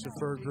RE/MAX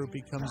Preferred Group.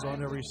 He comes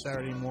on every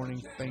Saturday morning.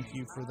 Thank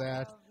you for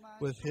that,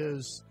 with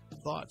his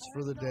thoughts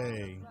for the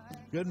day.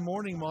 Good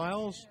morning,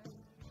 Miles.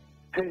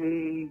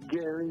 Hey,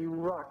 Gary,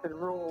 rock and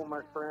roll,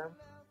 my friend.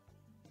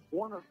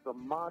 One of the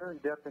modern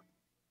definitions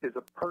is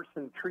a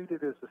person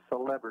treated as a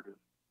celebrity,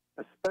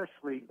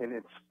 especially in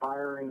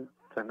inspiring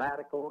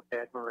fanatical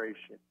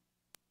admiration.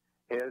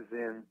 As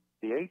in,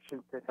 the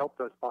agent that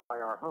helped us buy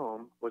our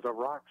home was a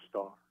rock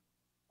star.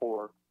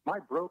 Or, my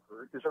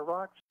broker is a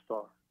rock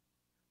star.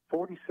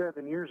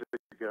 47 years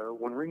ago,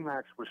 when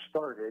RE/MAX was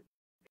started,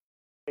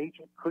 an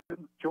agent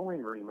couldn't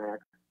join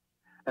RE/MAX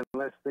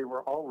unless they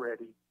were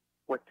already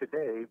what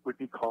today would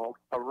be called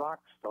a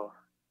rock star.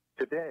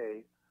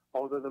 Today,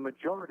 although the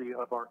majority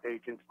of our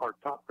agents are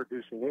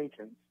top-producing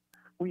agents,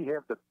 we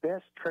have the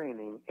best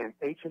training and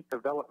agent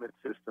development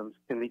systems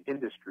in the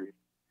industry.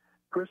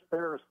 Chris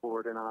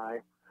Beresford and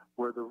I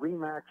were the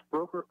RE/MAX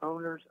Broker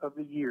Owners of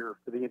the Year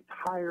for the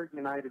entire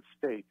United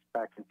States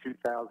back in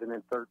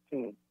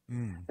 2013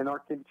 and are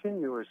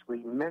continuously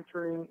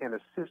mentoring and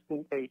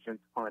assisting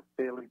agents on a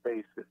daily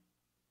basis.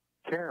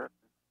 Karen,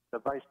 the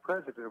Vice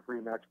President of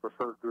RE/MAX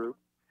Preferred Group,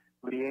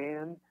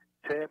 Leanne,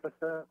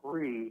 Tabitha,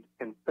 Reed,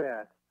 and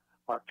Beth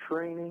are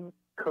training,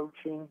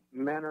 coaching,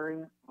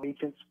 mentoring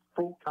agents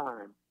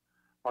full-time.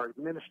 Our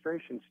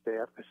administration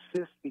staff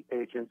assists the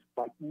agents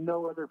like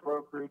no other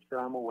brokerage that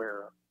I'm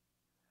aware of.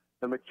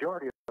 The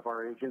majority of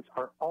our agents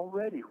are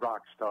already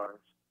rock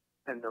stars,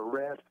 and the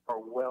rest are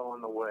well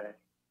on the way.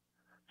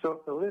 So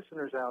if the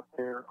listeners out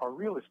there are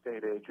real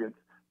estate agents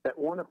that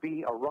want to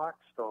be a rock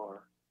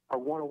star or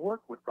want to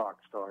work with rock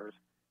stars,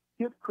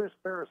 give Chris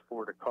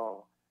Beresford a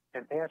call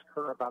and ask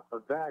her about the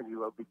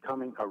value of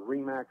becoming a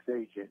RE/MAX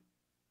agent.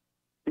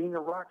 Being a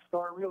rock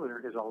star realtor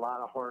is a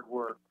lot of hard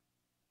work.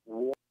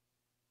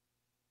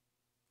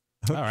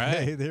 Okay, all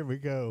right, there we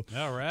go.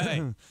 All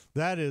right.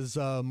 That is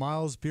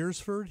Miles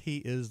Beersford. He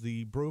is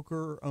the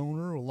broker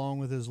owner, along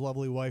with his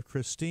lovely wife,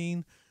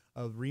 Christine,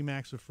 of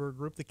RE/MAX Preferred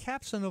Group, the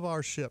captain of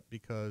our ship,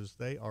 because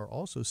they are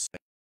also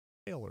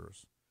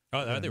sailors. Oh,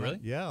 are they really?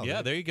 Yeah.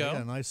 Yeah, there you go.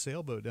 Yeah, a nice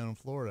sailboat down in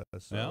Florida.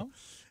 So. Yeah.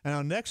 And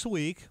now next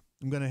week,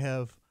 I'm going to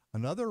have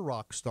another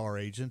rock star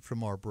agent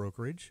from our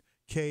brokerage,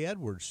 Kay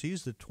Edwards.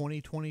 She's the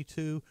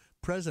 2022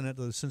 president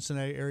of the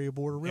Cincinnati Area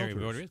Board of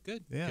Realtors.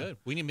 Good. Yeah. Good.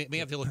 We may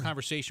have to have a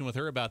conversation with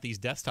her about these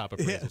desktop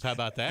appraisals. How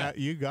about that?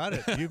 You got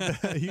it.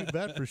 You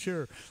bet for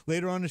sure.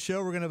 Later on the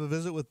show, we're going to have a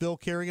visit with Bill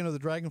Kerrigan of the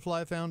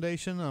Dragonfly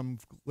Foundation. I'm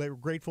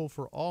grateful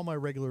for all my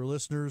regular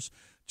listeners.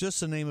 Just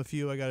to name a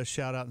few, I got to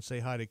shout out and say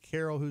hi to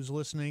Carol, who's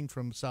listening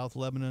from South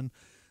Lebanon.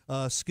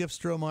 Skip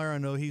Strohmeyer, I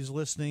know he's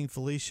listening.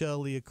 Felicia,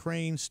 Leah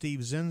Crane,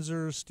 Steve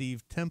Zinzer,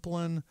 Steve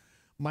Templin,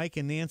 Mike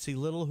and Nancy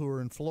Little, who are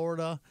in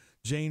Florida.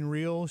 Jane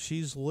Reel,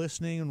 she's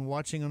listening and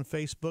watching on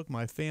Facebook.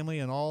 My family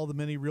and all the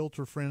many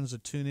realtor friends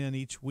that tune in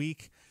each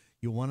week.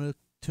 You'll want to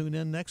tune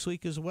in next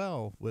week as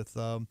well. With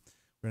we're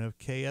gonna have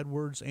Kay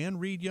Edwards and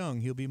Reed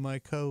Young. He'll be my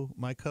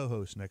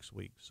co-host next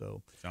week.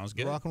 So sounds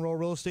good. Rock and Roll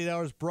Real Estate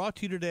Hours brought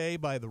to you today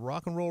by the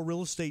Rock and Roll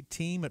Real Estate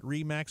team at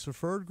RE/MAX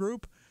Preferred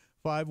Group.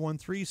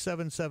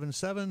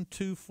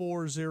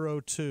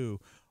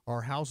 513-777-2402.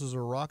 Our houses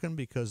are rocking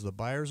because the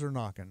buyers are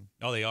knocking.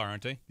 Oh, they are,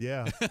 aren't they?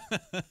 Yeah.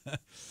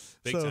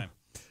 Big time.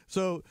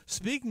 So,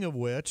 speaking of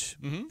which,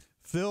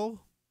 Phil.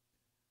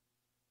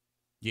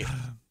 Yeah.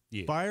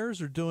 Yeah.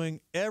 Buyers are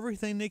doing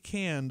everything they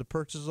can to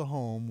purchase a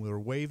home. They're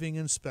waiving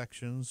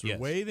inspections. They're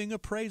waiving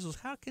appraisals.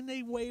 How can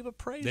they waive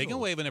appraisals? They can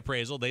waive an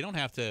appraisal. They don't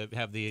have to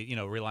have the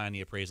rely on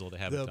the appraisal to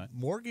have it The done.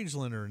 mortgage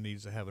lender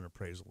needs to have an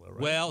appraisal, though,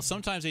 right? Well,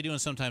 sometimes they do and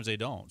sometimes they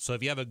don't. So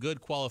if you have a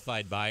good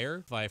qualified buyer,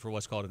 apply for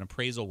what's called an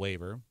appraisal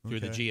waiver through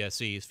the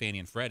GSEs, Fannie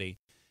and Freddie,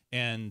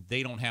 and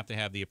they don't have to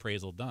have the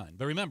appraisal done.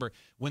 But remember,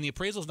 when the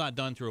appraisal is not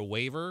done through a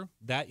waiver,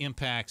 that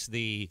impacts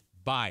the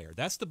buyer.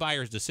 That's the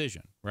buyer's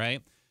decision,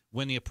 right?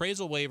 When the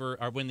appraisal waiver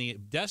or when the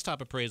desktop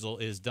appraisal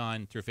is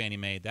done through Fannie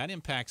Mae, that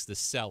impacts the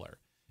seller.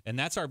 And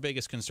that's our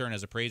biggest concern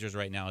as appraisers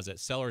right now, is that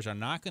sellers are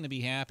not going to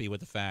be happy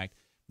with the fact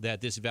that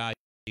this value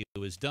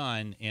is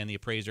done and the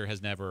appraiser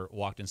has never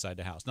walked inside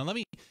the house. Now, let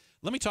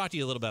me talk to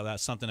you a little bit about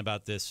something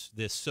about this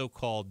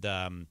so-called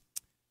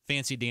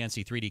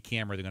fancy-dancy 3D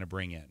camera they're going to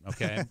bring in,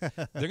 okay?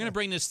 They're going to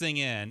bring this thing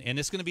in, and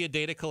it's going to be a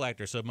data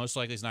collector, so most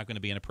likely it's not going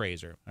to be an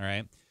appraiser, all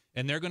right?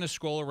 And they're going to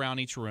scroll around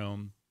each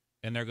room,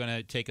 and they're going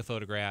to take a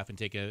photograph and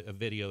take a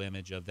video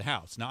image of the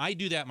house. Now, I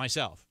do that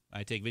myself.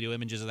 I take video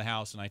images of the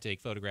house, and I take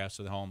photographs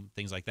of the home,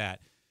 things like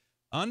that.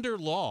 Under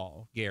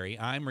law, Gary,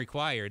 I'm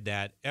required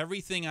that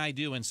everything I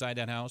do inside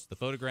that house, the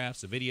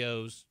photographs, the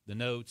videos, the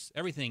notes,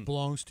 everything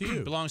belongs to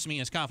you. Belongs to me,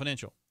 and it's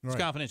confidential. It's a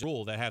confidential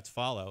rule that I have to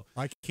follow.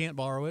 I can't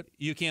borrow it.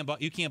 You can't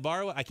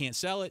borrow it. I can't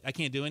sell it. I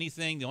can't do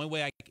anything. The only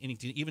way I can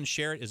even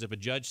share it is if a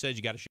judge says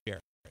you got to share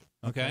it.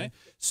 Okay?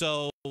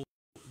 So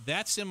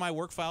that's in my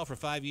work file for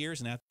 5 years,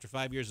 and after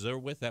 5 years is over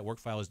with, that work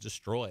file is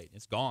destroyed.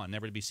 It's gone,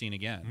 never to be seen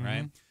again,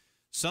 right?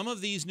 Some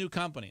of these new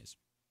companies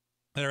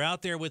that are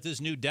out there with this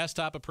new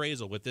desktop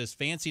appraisal, with this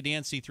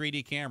fancy-dancy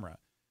 3D camera,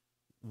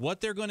 what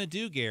they're going to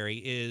do,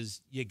 Gary,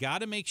 is you got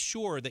to make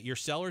sure that your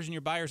sellers and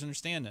your buyers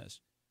understand this.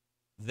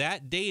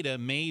 That data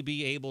may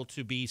be able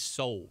to be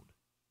sold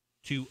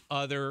to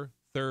other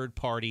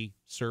third-party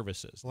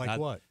services. Like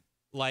what?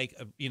 Like,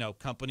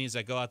 companies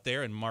that go out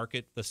there and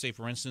market, let's say,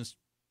 for instance,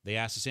 they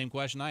ask the same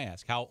question I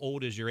ask. How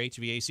old is your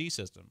HVAC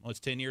system? Well, it's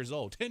 10 years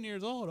old. 10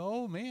 years old?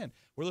 Oh, man.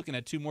 We're looking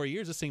at 2 more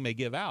years. This thing may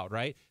give out,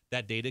 right?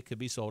 That data could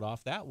be sold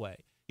off that way.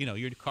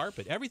 Your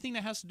carpet, everything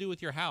that has to do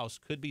with your house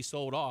could be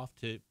sold off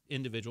to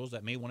individuals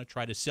that may want to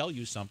try to sell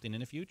you something in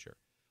the future.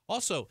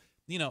 Also,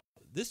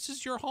 this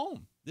is your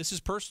home. This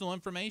is personal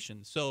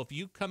information. So if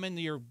you come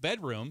into your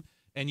bedroom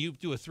and you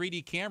do a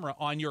 3D camera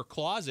on your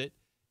closet,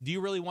 do you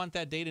really want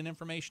that data and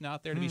information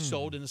out there to be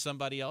sold into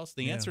somebody else?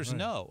 The answer is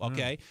no,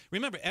 okay?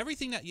 Remember,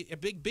 everything that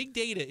big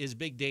data is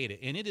big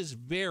data, and it is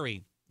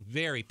very,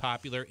 very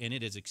popular, and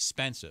it is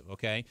expensive,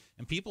 okay?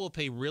 And people will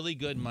pay really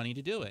good money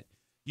to do it.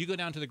 You go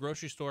down to the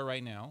grocery store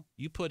right now,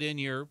 you put in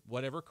your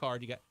whatever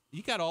card,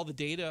 you got all the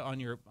data on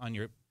your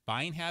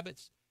buying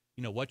habits,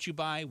 what you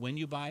buy, when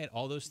you buy it,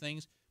 all those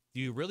things.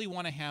 Do you really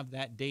want to have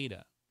that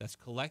data that's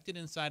collected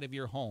inside of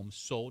your home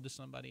sold to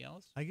somebody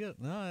else?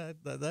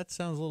 That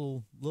sounds a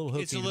little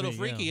hooky. It's a little to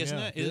me. freaky, isn't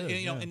it?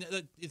 Is,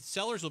 And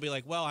sellers will be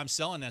like, well, I'm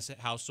selling this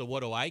house, so what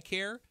do I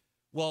care?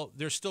 Well,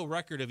 there's still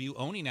record of you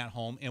owning that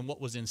home and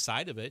what was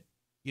inside of it.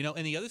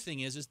 And the other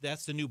thing is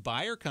that's the new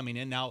buyer coming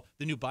in. Now,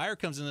 the new buyer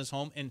comes in this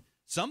home, and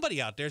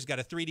somebody out there's got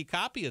a 3D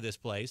copy of this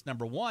place,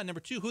 number one. Number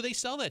two, who they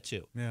sell that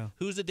to. Yeah.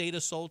 Who's the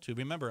data sold to?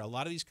 Remember, a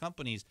lot of these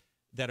companies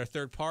that are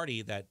third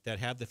party that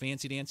have the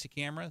fancy-dancy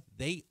camera,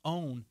 they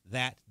own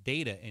that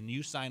data, and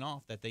you sign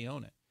off that they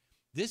own it.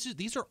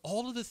 These are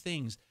all of the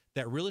things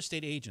that real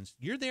estate agents,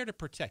 you're there to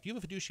protect. You have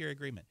a fiduciary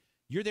agreement.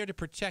 You're there to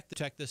protect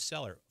the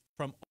seller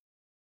from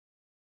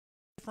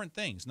different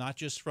things, not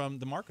just from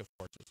the market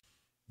forces.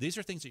 These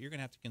are things that you're going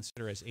to have to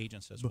consider as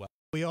agents as well.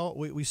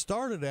 We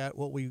started at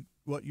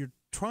what you're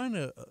trying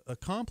to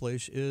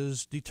accomplish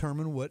is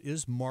determine what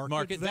is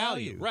market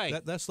value.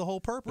 Right. That's the whole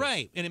purpose.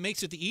 Right. And it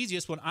makes it the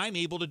easiest when I'm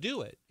able to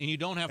do it, and you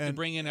don't have to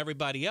bring in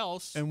everybody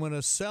else. And when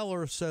a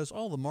seller says,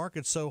 "Oh, the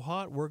market's so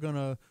hot,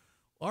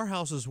 our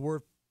house is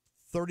worth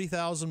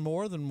 $30,000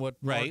 more than what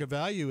market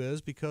value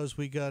is because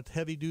we got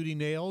heavy duty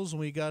nails and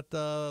we got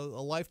a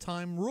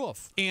lifetime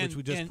roof, which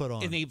we just put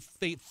on." And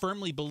they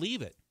firmly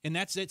believe it. And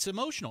it's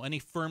emotional, and they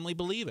firmly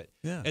believe it.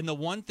 Yeah. And the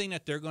one thing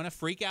that they're going to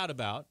freak out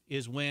about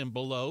is when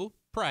below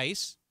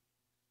price,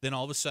 then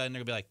all of a sudden they're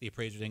going to be like, the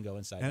appraiser didn't go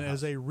inside. And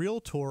as a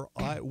realtor,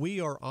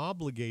 we are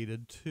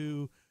obligated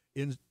to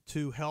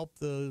help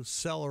the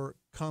seller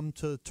come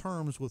to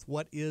terms with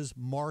what is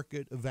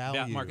market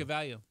value. Market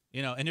value.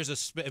 And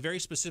there's a very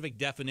specific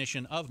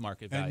definition of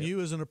market value. And you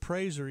as an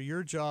appraiser,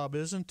 your job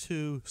isn't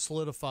to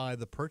solidify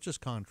the purchase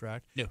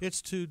contract. No.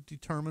 It's to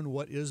determine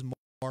what is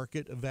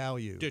market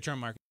value. Determine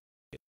market.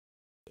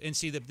 And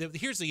see,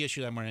 here's the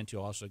issue that I'm running into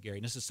also, Gary,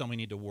 and this is something we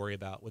need to worry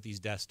about with these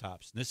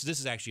desktops. And this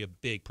is actually a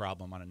big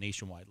problem on a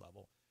nationwide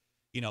level.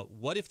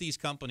 What if these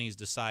companies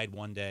decide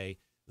one day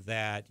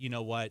that,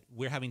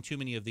 we're having too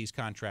many of these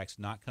contracts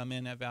not come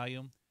in at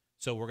value,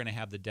 so we're going to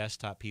have the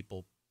desktop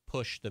people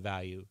push the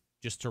value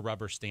just to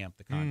rubber stamp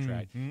the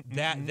contract.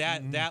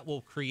 That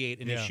will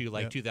create an issue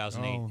like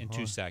 2008 in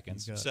 2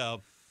 seconds.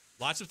 So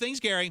lots of things,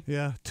 Gary.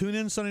 Yeah. Tune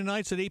in Sunday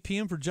nights at 8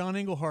 p.m. for John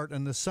Englehart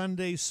and the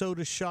Sunday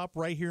Soda Shop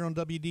right here on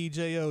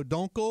WDJO.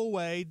 Don't go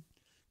away.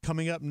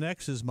 Coming up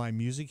next is my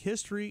music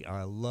history.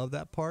 I love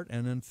that part.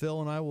 And then Phil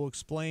and I will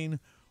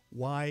explain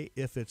why,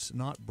 if it's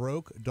not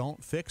broke,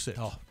 don't fix it.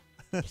 Oh,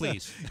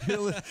 please.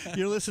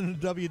 You're listening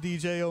to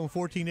WDJO on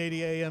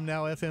 1480 AM,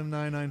 now FM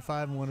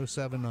 995 and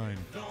 107.9.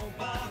 Don't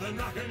bother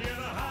knocking, yeah,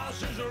 the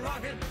house is a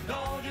rockin'.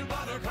 Don't you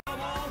bother,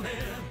 come on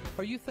in.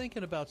 Are you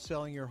thinking about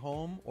selling your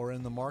home or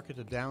in the market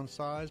to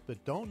downsize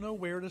but don't know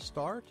where to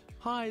start?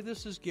 Hi,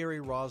 this is Gary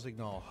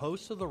Rossignol,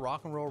 host of the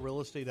Rock and Roll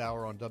Real Estate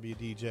Hour on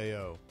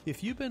WDJO.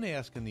 If you've been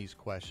asking these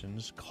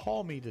questions,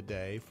 call me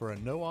today for a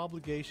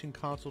no-obligation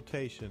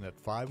consultation at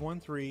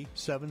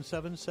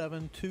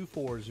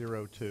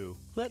 513-777-2402.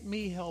 Let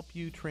me help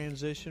you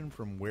transition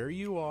from where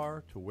you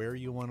are to where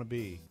you want to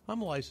be.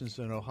 I'm licensed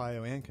in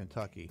Ohio and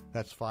Kentucky.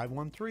 That's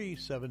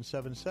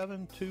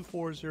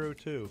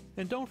 513-777-2402.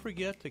 And don't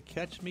forget to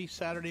catch me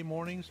Saturday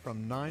mornings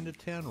from 9 to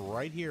 10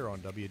 right here on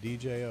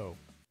WDJO.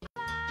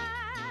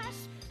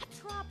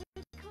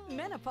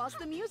 Menopause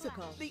the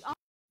Musical, the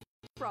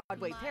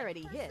Broadway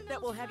parody hit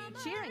that will have you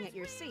cheering at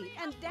your seat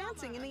and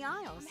dancing in the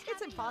aisles.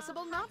 It's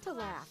impossible not to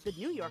laugh. The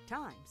New York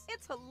Times.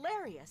 It's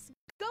hilarious.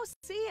 Go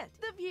see it.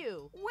 The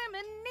View.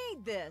 Women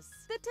need this.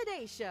 The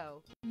Today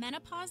Show.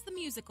 Menopause the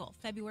Musical,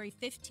 February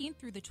 15th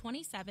through the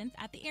 27th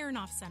at the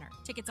Aronoff Center.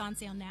 Tickets on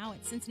sale now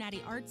at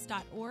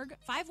cincinnatiarts.org,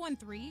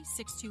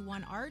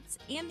 513-621-ARTS,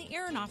 and the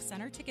Aronoff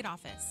Center ticket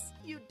office.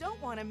 You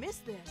don't want to miss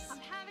this. I'm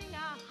having a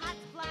hot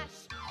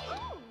flash.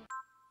 Ooh.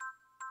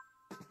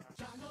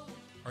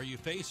 Are you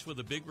faced with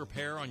a big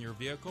repair on your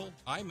vehicle?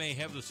 I may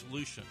have the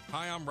solution.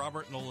 Hi, I'm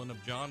Robert Nolan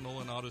of John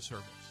Nolan Auto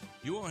Service.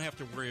 You won't have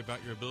to worry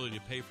about your ability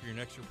to pay for your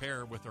next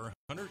repair with our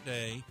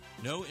 100-day,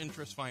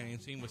 no-interest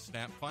financing with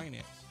Snap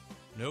Finance.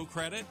 No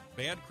credit,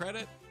 bad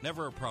credit,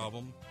 never a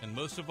problem, and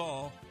most of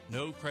all,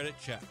 no credit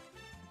check.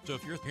 So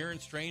if you're hearing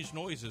strange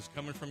noises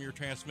coming from your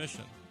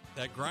transmission,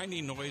 that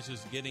grinding noise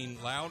is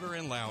getting louder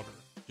and louder,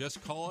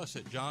 just call us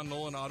at John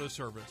Nolan Auto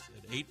Service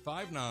at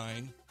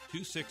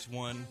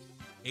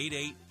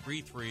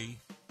 859-261-8833,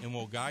 and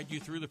we'll guide you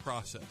through the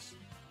process.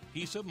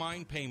 Peace of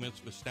mind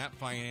payments with Snap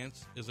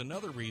Finance is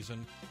another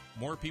reason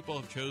more people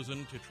have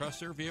chosen to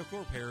trust their vehicle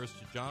repairs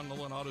to John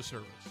Nolan Auto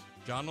Service.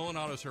 John Nolan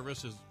Auto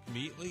Service is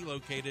conveniently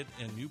located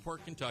in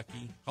Newport,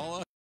 Kentucky. Call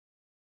us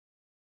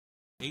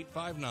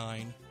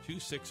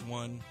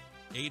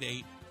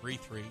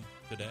 859-261-8833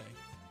 today.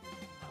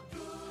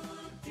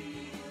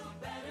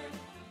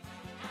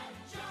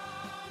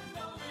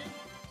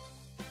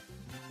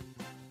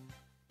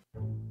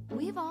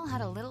 We've all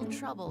had a little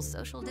trouble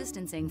social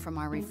distancing from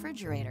our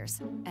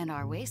refrigerators, and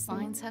our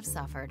waistlines have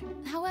suffered.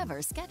 However,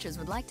 Skechers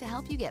would like to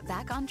help you get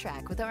back on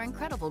track with our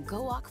incredible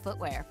Go Walk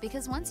footwear,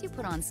 because once you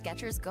put on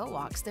Skechers Go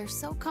Walks, they're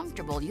so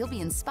comfortable you'll be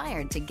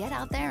inspired to get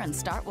out there and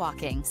start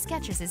walking.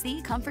 Skechers is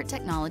the comfort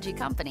technology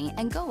company,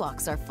 and Go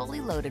Walks are fully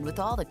loaded with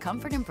all the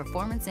comfort and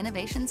performance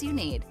innovations you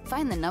need.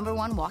 Find the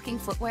 #1 walking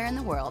footwear in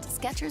the world,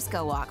 Skechers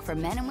Go Walk, for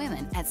men and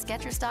women at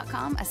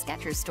Skechers.com, a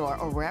Skechers store,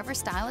 or wherever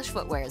stylish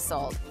footwear is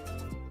sold.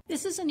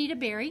 This is Anita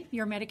Berry,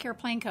 your Medicare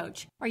plan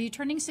coach. Are you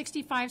turning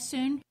 65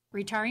 soon,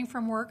 retiring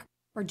from work,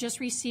 or just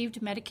received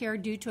Medicare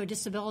due to a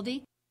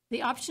disability?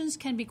 The options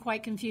can be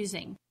quite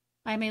confusing.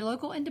 I am a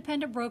local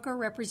independent broker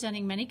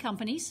representing many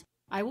companies.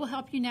 I will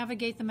help you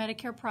navigate the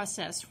Medicare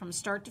process from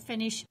start to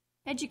finish,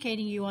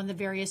 educating you on the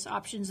various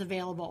options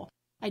available.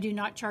 I do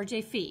not charge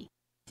a fee.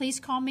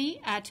 Please call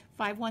me at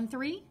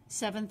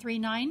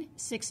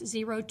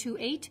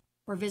 513-739-6028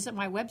 or visit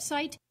my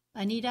website,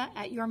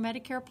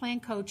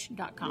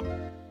 anita@yourmedicareplancoach.com.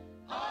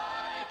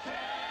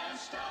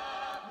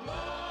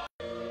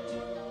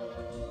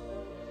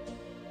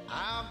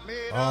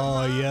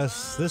 Oh,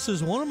 yes. This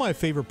is one of my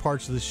favorite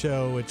parts of the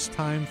show. It's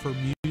time for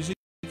music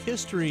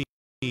history.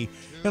 And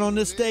on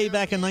this day,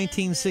 back in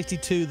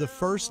 1962, the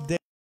first day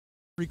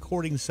of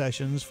recording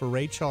sessions for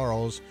Ray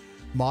Charles,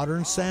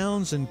 modern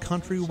sounds and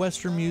country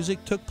western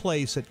music took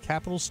place at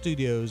Capitol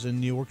Studios in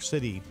New York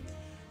City.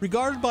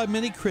 Regarded by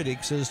many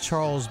critics as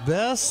Charles'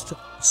 best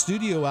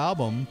studio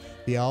album,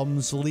 the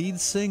album's lead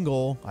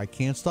single, I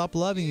Can't Stop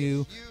Loving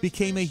You,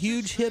 became a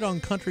huge hit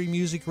on country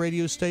music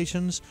radio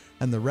stations,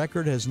 and the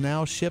record has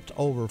now shipped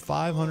over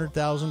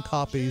 500,000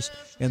 copies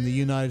in the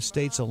United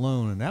States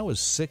alone, and that was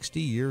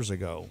 60 years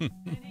ago.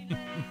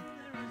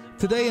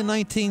 Today in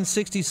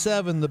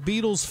 1967, the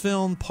Beatles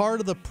filmed part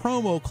of the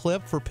promo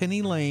clip for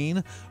Penny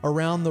Lane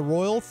around the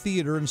Royal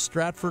Theatre in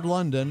Stratford,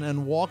 London,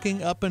 and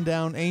walking up and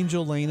down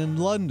Angel Lane in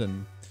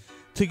London.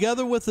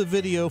 Together with the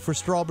video for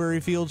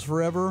Strawberry Fields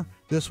Forever,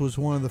 this was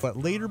one of what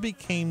later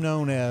became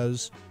known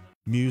as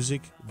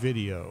music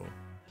video.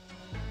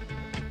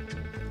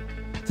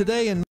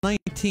 Today in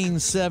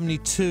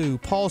 1972,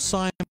 Paul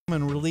Simon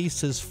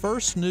released his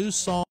first new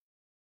song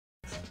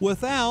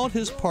without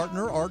his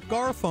partner Art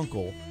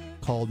Garfunkel,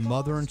 called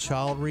Mother and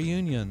Child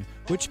Reunion,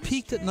 which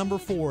peaked at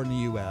 #4 in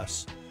the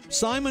U.S.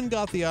 Simon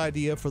got the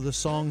idea for the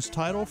song's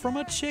title from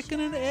a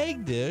chicken and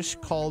egg dish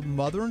called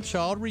Mother and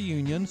Child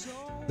Reunion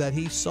that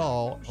he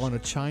saw on a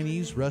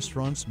Chinese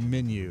restaurant's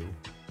menu.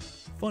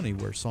 Funny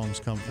where songs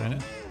come from.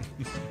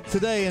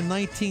 Today in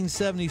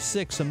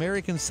 1976,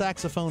 American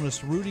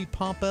saxophonist Rudy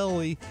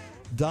Pompelli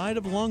died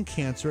of lung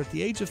cancer at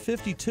the age of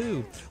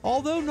 52.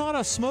 Although not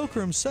a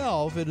smoker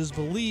himself, it is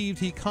believed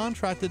he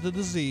contracted the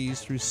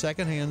disease through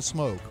secondhand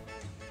smoke.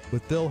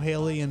 With Bill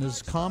Haley and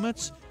his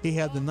Comets, he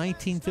had the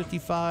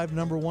 1955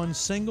 #1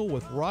 single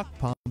with Rock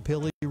Pump.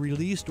 Haley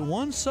released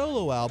one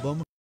solo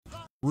album,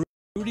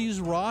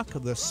 Rudy's Rock,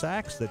 the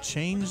sax that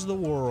changed the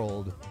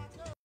world.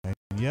 And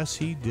yes,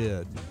 he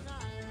did.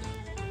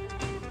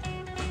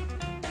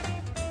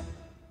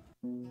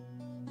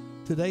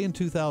 Today in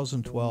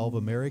 2012,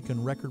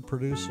 American record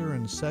producer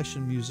and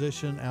session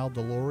musician Al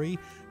DeLory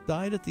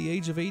died at the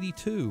age of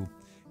 82.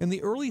 In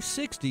the early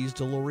 60s,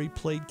 DeLory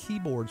played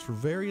keyboards for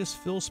various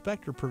Phil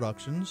Spector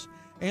productions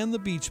and the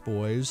Beach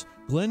Boys,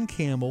 Glenn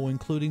Campbell,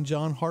 including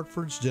John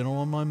Hartford's Gentle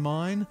on My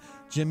Mind,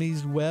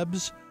 Jimmy's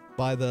Webb's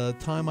By the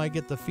Time I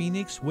Get to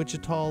Phoenix,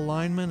 Wichita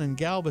Lineman, and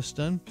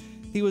Galveston.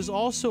 He was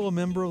also a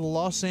member of the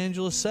Los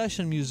Angeles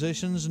session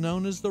musicians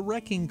known as the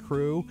Wrecking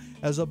Crew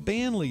as a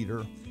band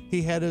leader.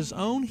 He had his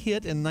own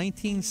hit in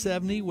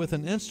 1970 with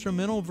an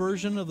instrumental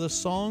version of the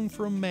song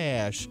from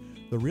MASH.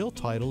 The real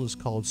title is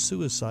called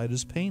Suicide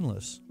is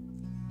Painless.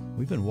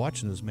 We've been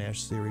watching this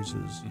MASH series.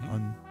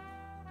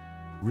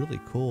 Really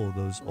cool,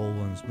 those old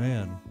ones,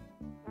 man.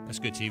 That's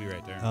good TV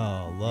right there.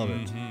 Oh, love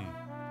it.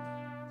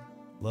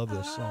 Love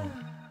this song.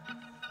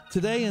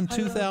 Today in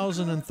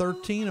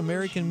 2013,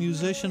 American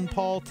musician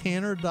Paul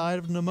Tanner died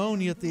of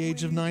pneumonia at the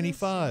age of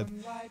 95.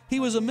 He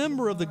was a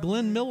member of the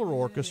Glenn Miller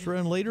Orchestra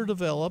and later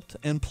developed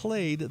and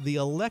played the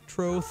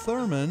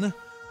electro-theremin,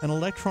 an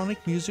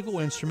electronic musical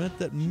instrument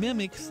that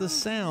mimics the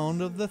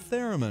sound of the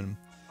theremin.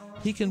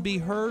 He can be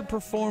heard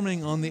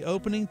performing on the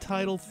opening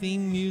title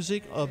theme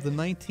music of the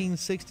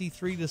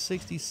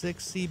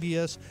 1963-66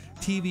 CBS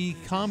TV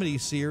comedy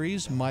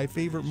series, My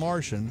Favorite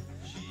Martian.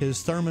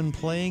 His theremin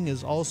playing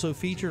is also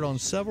featured on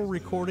several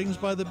recordings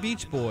by the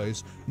Beach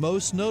Boys,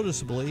 most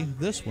noticeably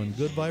this one,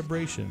 Good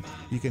Vibration.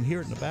 You can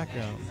hear it in the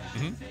background.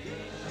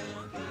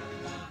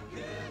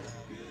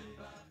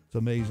 It's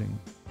amazing.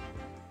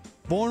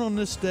 Born on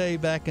this day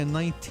back in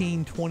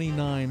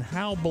 1929,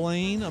 Hal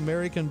Blaine,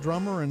 American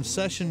drummer and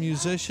session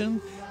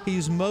musician.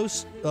 He's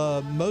most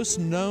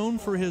known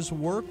for his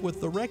work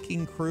with the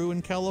Wrecking Crew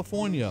in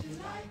California.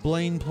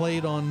 Blaine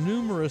played on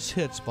numerous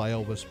hits by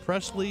Elvis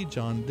Presley,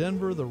 John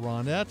Denver, the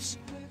Ronettes,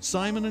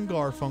 Simon and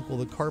Garfunkel,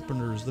 the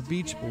Carpenters, the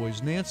Beach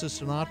Boys, Nancy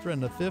Sinatra,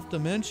 and the Fifth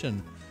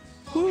Dimension.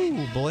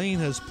 Blaine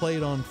has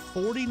played on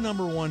 40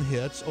 #1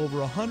 hits,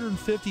 over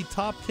 150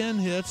 top 10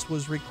 hits,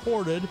 was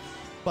recorded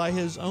by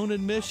his own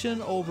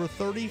admission, over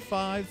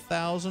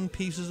 35,000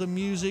 pieces of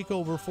music,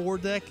 over 4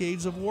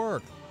 decades of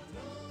work.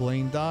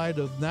 Blaine died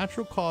of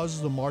natural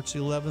causes on March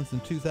 11th in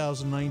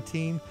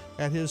 2019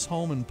 at his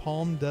home in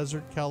Palm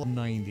Desert, California.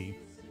 90.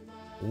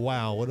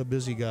 Wow, what a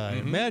busy guy.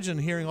 Imagine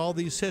hearing all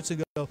these hits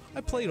and go, I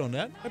played on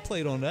that, I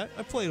played on that,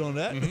 I played on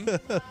that.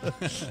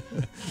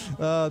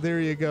 There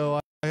you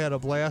go. I had a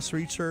blast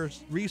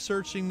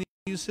researching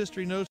these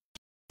history notes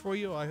for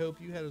you. I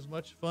hope you had as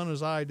much fun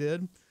as I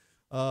did.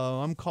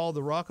 I'm called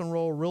the Rock and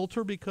Roll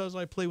Realtor because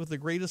I play with the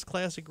greatest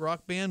classic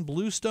rock band,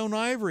 Bluestone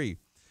Ivory.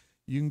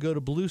 You can go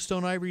to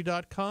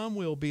bluestoneivory.com.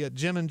 We'll be at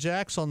Jim and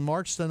Jack's on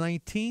March the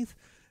 19th.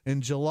 In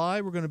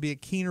July, we're going to be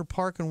at Keener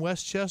Park in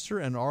Westchester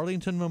and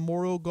Arlington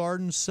Memorial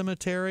Garden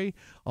Cemetery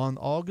on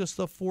August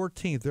the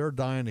 14th. They're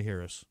dying to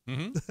hear us.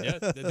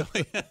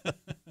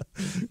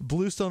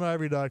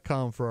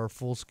 bluestoneivory.com for our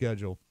full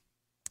schedule.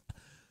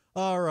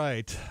 All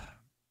right.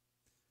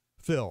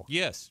 Phil.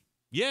 Yes.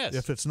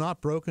 If it's not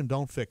broken,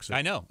 don't fix it.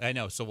 I know.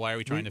 So why are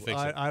we trying to fix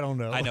it? I don't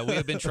know. I know. We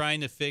have been trying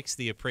to fix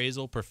the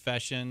appraisal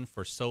profession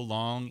for so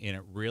long, and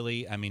it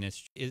really,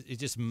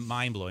 it's just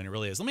mind-blowing. It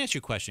really is. Let me ask you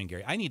a question,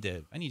 Gary. I need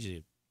you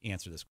to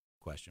answer this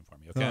question for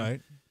me, okay? All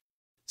right.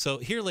 So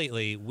here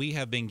lately, we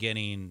have been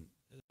getting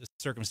a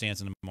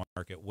circumstance in the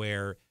market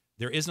where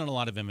there isn't a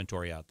lot of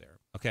inventory out there,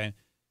 okay?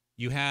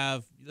 You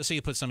have, let's say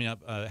you put something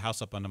up, a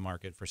house up on the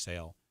market for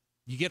sale.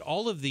 You get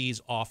all of these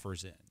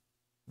offers in.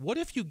 What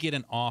if you get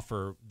an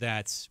offer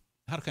that's,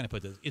 how can I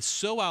put this? It's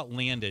so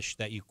outlandish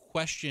that you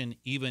question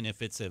even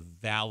if it's a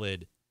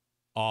valid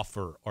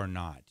offer or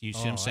not. You see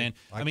what I'm saying?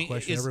 I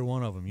question every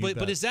one of them.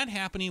 But is that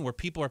happening where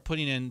people are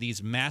putting in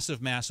these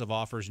massive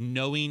offers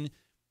knowing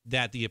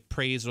that the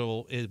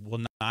appraisal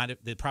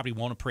the property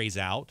won't appraise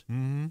out,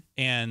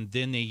 and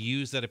then they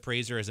use that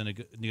appraiser as a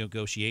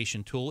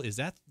negotiation tool? Is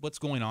that what's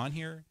going on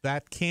here?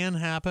 That can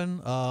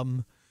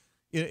happen.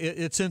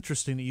 It's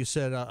interesting that you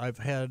said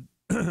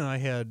I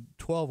had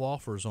 12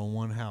 offers on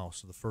one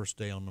house the first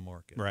day on the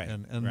market. Right.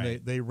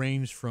 And they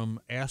ranged from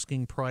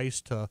asking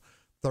price to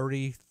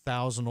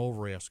 30,000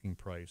 over asking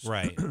price.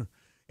 Right.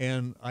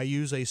 And I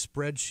use a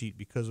spreadsheet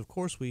because, of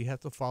course, we have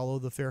to follow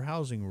the fair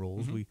housing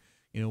rules. We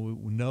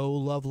no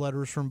love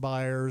letters from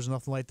buyers,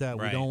 nothing like that.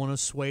 Right. We don't want to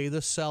sway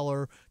the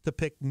seller to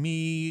pick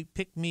me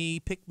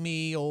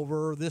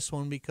over this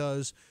one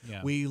because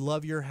we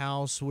love your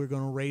house. We're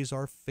going to raise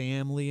our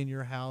family in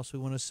your house. We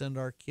want to send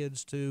our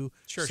kids to.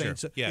 Sure.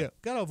 Yeah.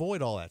 Got to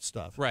avoid all that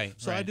stuff. Right.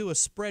 So I do a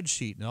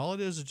spreadsheet, and all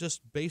it is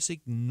just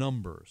basic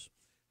numbers.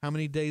 How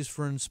many days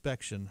for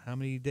inspection? How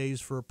many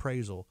days for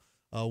appraisal?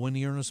 when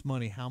the earnest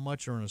money, how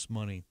much earnest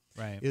money?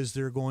 Right. Is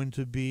there going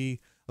to be,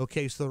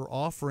 okay, so they're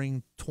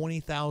offering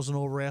 $20,000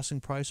 over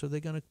asking price. Are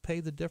they going to pay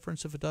the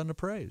difference if it doesn't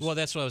appraise? Well,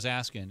 that's what I was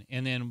asking.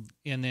 And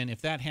then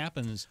if that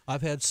happens,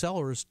 I've had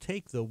sellers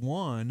take the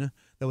one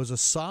that was a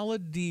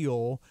solid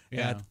deal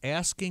at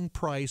asking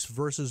price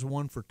versus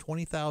one for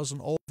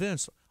 $20,000 over.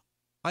 Vince,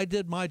 I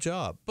did my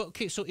job. But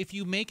okay, so if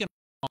you make an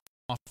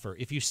offer,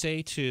 if you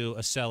say to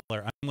a seller,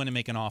 I'm going to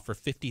make an offer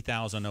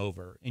 $50,000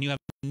 over, and you have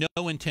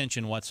no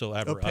intention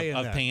whatsoever of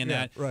paying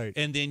that, right?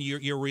 And then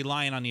you're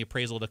relying on the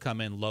appraisal to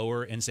come in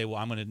lower and say, well,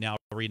 I'm going to now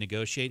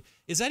renegotiate.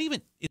 Is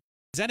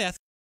that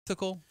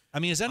ethical? I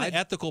mean, is that an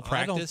ethical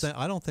practice?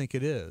 I don't think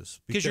it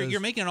is, because you're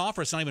making an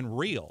offer it's not even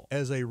real.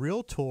 As a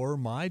realtor,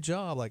 my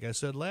job, like I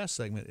said last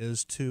segment,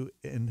 is to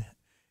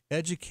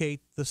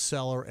educate the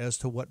seller as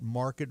to what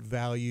market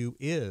value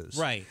is.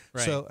 Right.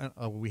 So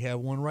we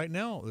have one right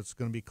now that's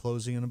going to be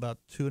closing in about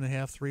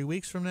 2.5, 3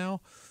 weeks from now.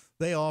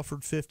 They offered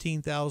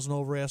 $15,000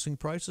 over asking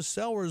price. The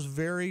seller is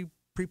very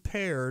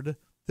prepared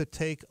to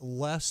take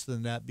less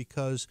than that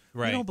because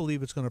we don't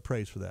believe it's going to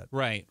appraise for that.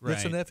 Right.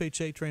 It's an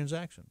FHA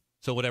transaction.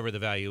 So whatever the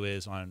value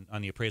is on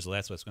the appraisal,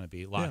 that's what's going to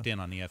be locked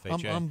in on the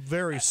FHA. I'm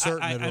very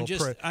certain I'm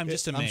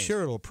just amazed. I'm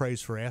sure it'll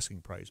appraise for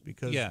asking price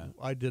because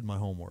I did my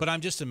homework. But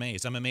I'm just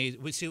amazed. I'm amazed.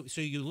 So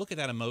you look at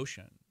that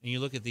emotion and you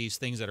look at these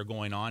things that are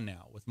going on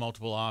now with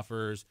multiple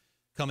offers,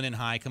 coming in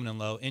high, coming in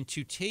low, and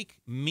to take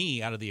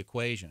me out of the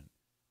equation,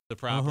 the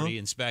property,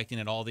 inspecting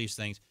it, all these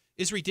things,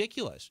 is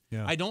ridiculous.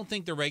 Yeah. I don't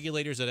think the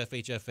regulators at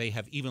FHFA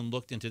have even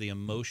looked into the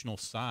emotional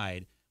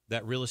side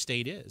that real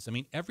estate is. I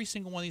mean, every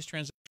single one of these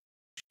transactions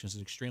is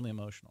extremely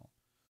emotional.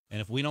 And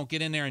if we don't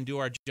get in there and do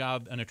our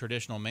job in a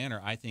traditional manner,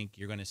 I think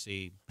you're going to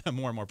see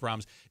more and more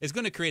problems. It's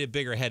going to create a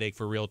bigger headache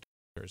for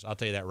realtors. I'll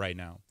tell you that right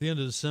now. At the end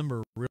of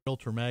December,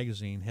 Realtor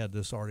Magazine had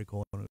this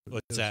article on it.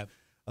 What's that?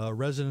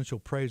 Residential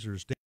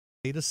appraisers,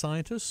 data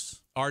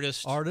scientists,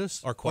 artists,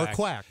 or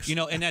quacks. You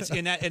know, and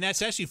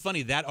that's actually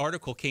funny. That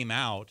article came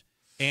out,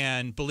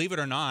 and believe it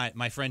or not,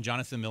 my friend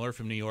Jonathan Miller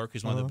from New York,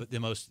 who's one of the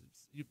most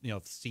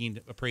seen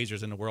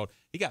appraisers in the world,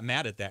 he got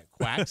mad at that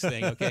Quacks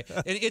thing. Okay,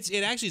 and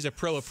it actually is a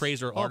pro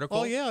appraiser article.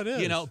 Oh yeah, it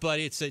is. You know, but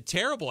it's a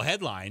terrible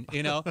headline.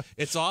 You know,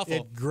 it's awful.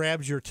 It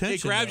grabs your attention.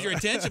 It grabs your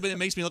attention, but it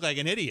makes me look like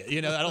an idiot.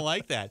 You know, I don't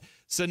like that.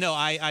 So no,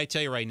 I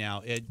tell you right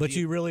now. But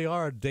you really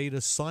are a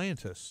data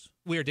scientist.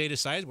 We are data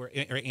scientists.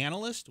 We're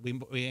analysts.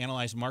 We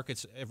analyze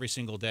markets every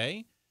single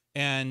day.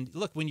 And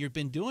look, when you've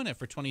been doing it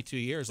for 22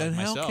 years, like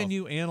myself. And how can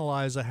you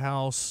analyze a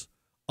house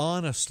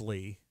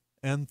honestly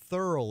and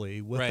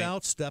thoroughly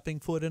without stepping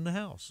foot in the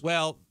house?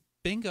 Well,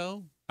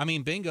 bingo. I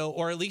mean, bingo,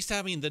 or at least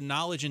having the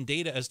knowledge and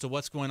data as to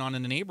what's going on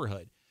in the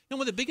neighborhood. You know,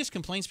 one of the biggest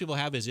complaints people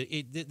have is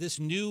this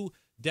new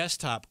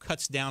desktop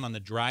cuts down on the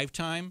drive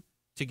time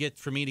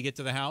for me to get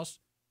to the house.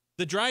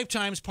 The drive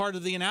time's part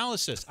of the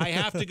analysis. I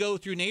have to go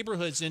through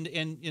neighborhoods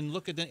and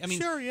look at the. I mean,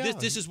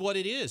 this is what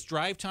it is.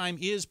 Drive time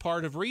is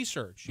part of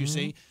research. You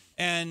see.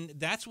 And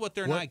that's what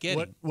they're not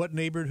getting. What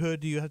neighborhood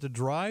do you have to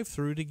drive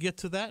through to get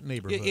to that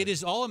neighborhood? It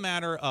is all a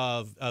matter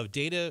of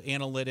data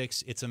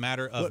analytics. It's a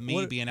matter of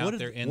me being out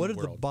there in the world.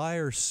 What did the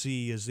buyers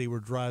see as they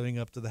were driving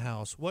up to the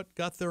house? What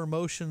got their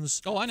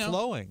emotions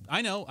flowing?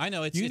 I know.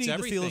 It's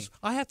everything.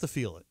 I have to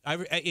feel it.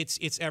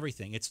 It's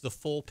everything. It's the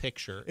full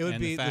picture. It would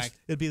be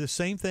it'd be the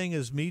same thing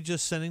as me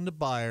just sending the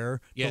buyer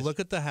to look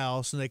at the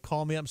house, and they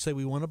call me up and say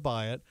we want to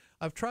buy it.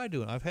 I've tried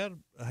doing it.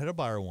 I had a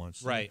buyer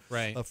once. Right.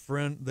 A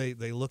friend,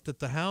 they looked at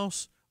the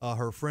house.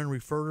 Her friend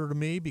referred her to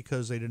me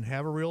because they didn't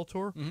have a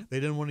realtor. They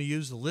didn't want to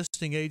use the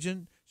listing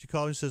agent. She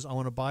called me and says, I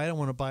want to buy it. I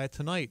want to buy it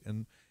tonight.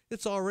 And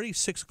it's already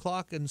 6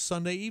 o'clock on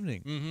Sunday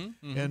evening.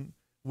 And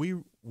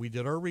we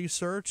did our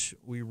research.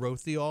 We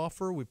wrote the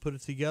offer. We put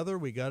it together.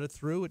 We got it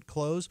through. It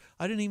closed.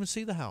 I didn't even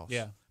see the house.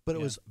 But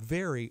it was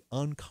very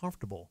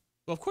uncomfortable.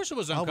 Well, of course it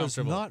was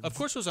uncomfortable. Of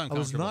course it was uncomfortable. I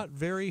was not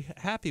very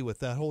happy with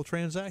that whole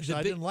transaction.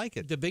 I didn't like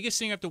it. The biggest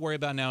thing you have to worry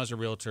about now as a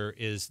realtor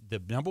is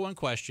the number one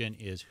question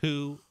is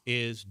who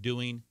is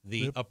doing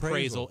the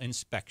appraisal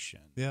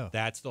inspection. Yeah.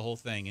 That's the whole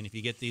thing. And if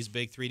you get these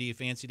big 3D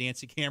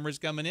fancy-dancy cameras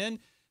coming in,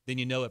 then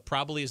you know it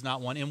probably is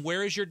not one. And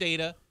where is your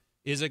data?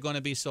 Is it going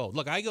to be sold?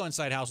 Look, I go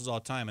inside houses all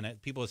the time,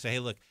 and people say, hey,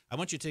 look, I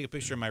want you to take a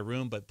picture of my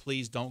room, but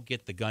please don't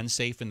get the gun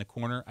safe in the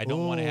corner. I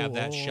don't want to have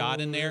that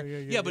shot in there.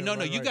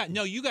 But you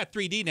got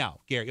 3D now,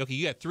 Gary. Okay,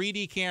 you got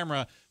 3D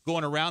camera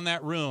going around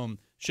that room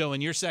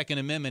showing your Second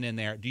Amendment in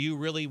there. Do you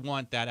really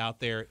want that out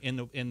there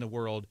in the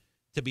world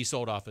to be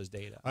sold off as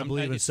data? I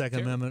believe in Second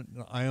Amendment.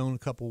 I own a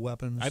couple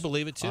weapons. I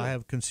believe it, too. I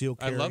have concealed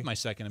carry. I love my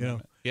Second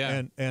Amendment.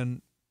 Yeah.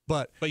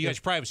 But you got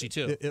privacy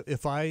too.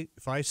 If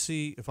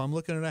I'm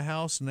looking at a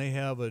house and they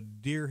have a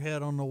deer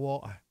head on the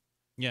wall,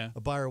 a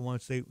buyer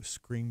once they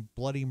screamed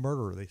bloody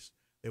murder.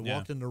 They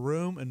walked in the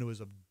room and there was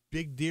a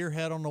big deer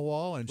head on the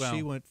wall, and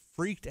she went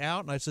freaked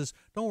out. And I says,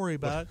 "Don't worry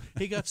about it.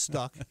 He got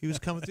stuck. He was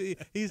coming through.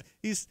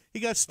 He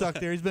got stuck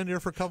there. He's been there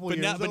for a couple of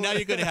years." But now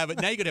you're going to have it.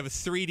 Now you're going to have a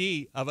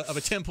 3D of a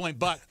 10-point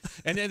buck,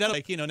 and then that'll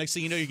next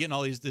thing you know, you're getting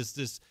all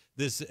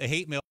this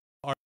hate mail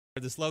or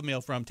this love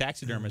mail from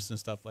taxidermists and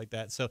stuff like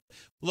that. So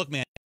look,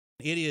 man.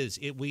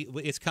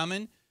 It's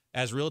coming.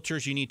 as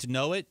realtors, you need to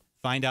know it.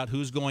 Find out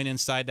who's going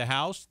inside the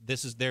house.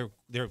 This is they're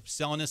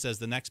selling this as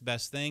the next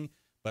best thing,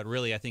 but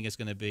really I think it's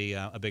going to be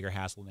a bigger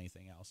hassle than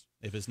anything else.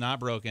 If it's not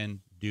broken,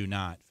 do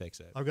not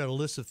fix it. I've got a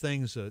list of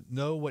things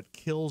know what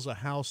kills a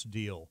house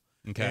deal.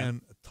 Okay. And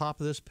top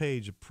of this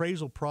page,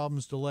 appraisal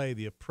problems delay.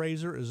 The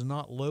appraiser is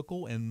not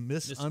local and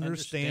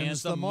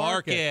misunderstands the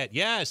market.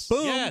 Yes.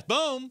 Boom. Yes.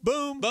 Boom.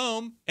 Boom.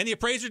 Boom. And the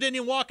appraiser didn't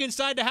even walk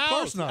inside the house. Of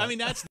course not. I mean,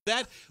 that's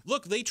that.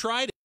 Look, they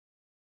tried it.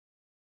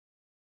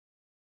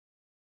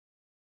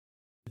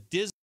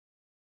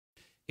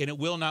 And it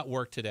will not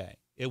work today.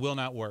 It will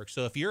not work.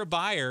 So if you're a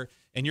buyer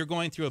and you're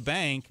going through a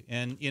bank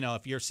and,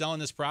 if you're selling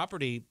this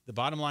property, the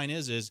bottom line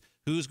is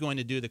who's going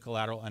to do the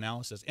collateral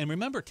analysis? And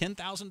remember,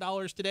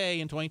 $10,000 today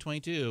in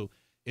 2022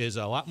 is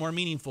a lot more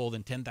meaningful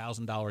than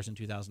 $10,000 in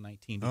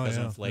 2019 because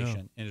of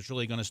inflation. And it's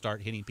really going to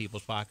start hitting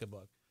people's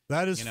pocketbook.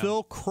 That is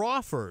Phil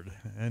Crawford,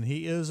 and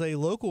he is a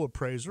local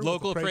appraiser.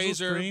 Local with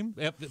appraiser, Stream.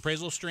 Yep,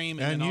 Appraisal Stream,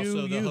 and then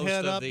also the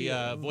host of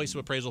the Voice of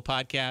Appraisal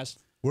podcast.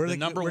 Where the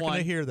can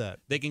they hear that?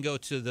 They can go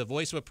to the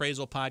Voice of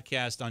Appraisal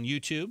podcast on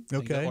YouTube,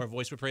 or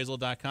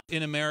voiceofappraisal.com.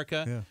 In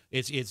America,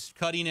 it's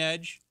cutting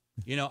edge.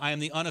 I am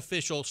the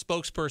unofficial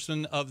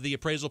spokesperson of the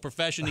appraisal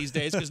profession these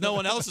days because no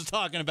one else is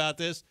talking about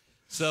this.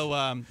 So,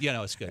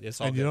 it's good. It's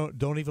all and good. You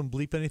don't even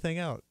bleep anything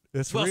out.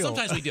 It's real. Well,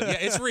 sometimes we do. Yeah,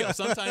 it's real.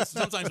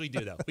 Sometimes we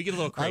do, though. We get a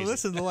little crazy. I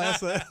listened to the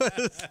last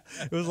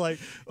It was like,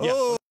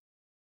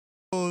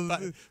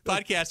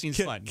 podcasting's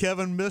fun.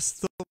 Kevin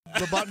missed the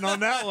button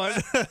on that one.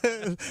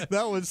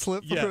 That one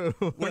slipped through.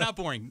 We're not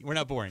boring. We're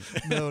not boring.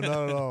 No,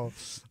 not at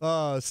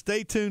all.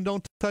 Stay tuned.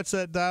 Don't touch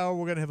that dial.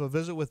 We're going to have a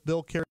visit with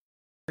Bill Kerrigan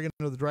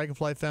of the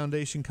Dragonfly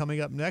Foundation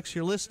coming up next.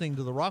 You're listening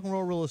to the Rock and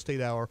Roll Real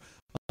Estate Hour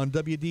on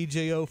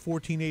WDJO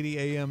 1480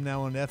 AM,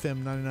 now on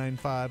FM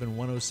 99.5 and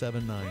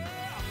 107.9.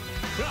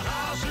 The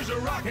house is a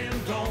rockin',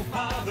 don't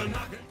bother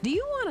knocking. Do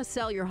you want to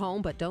sell your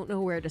home but don't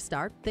know where to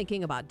start?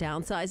 Thinking about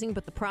downsizing,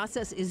 but the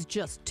process is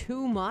just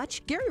too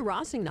much? Gary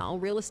Rossignol,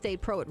 real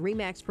estate pro at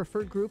RE/MAX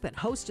Preferred Group and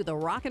host of the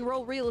Rock and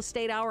Roll Real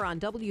Estate Hour on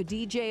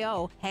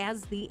WDJO,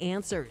 has the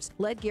answers.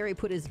 Let Gary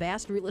put his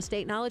vast real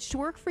estate knowledge to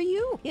work for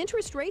you.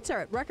 Interest rates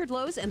are at record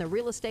lows and the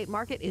real estate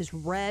market is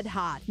red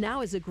hot.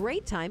 Now is a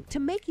great time to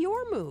make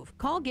your move.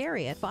 Call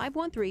Gary at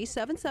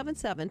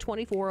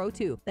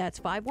 513-777-2402. That's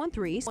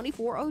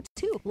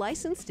 513-2402.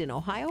 Licensed in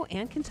Ohio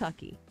and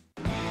Kentucky.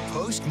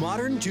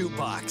 Postmodern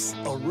Jukebox,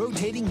 a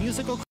rotating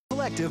musical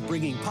collective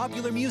bringing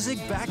popular music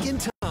back in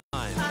time.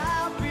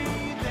 I'll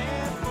be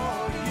there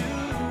for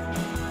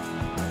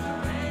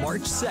you.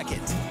 March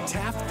 2nd,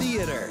 Taft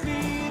Theater.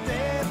 Be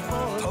there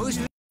for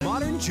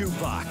Postmodern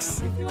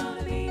Jukebox. If you want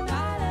to be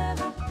my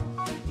lover,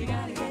 you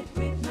gotta get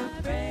with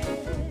my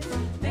friends.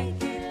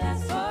 Make it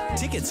last forever.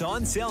 Tickets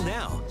on sale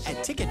now at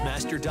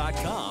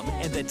Ticketmaster.com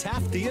and the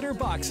Taft Theater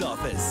box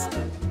office.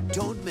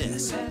 Don't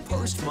miss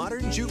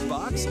Postmodern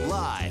Jukebox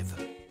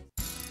Live.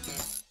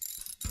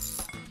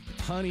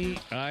 Honey,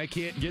 I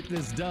can't get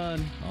this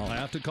done. I'll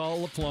have to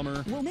call a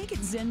plumber. We'll make it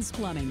Zinn's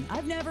Plumbing.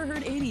 I've never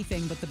heard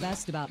anything but the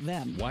best about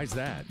them. Why's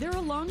that? They're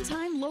a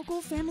longtime local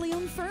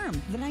family-owned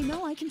firm that I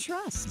know I can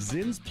trust.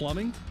 Zinn's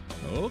Plumbing?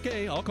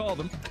 Okay, I'll call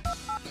them.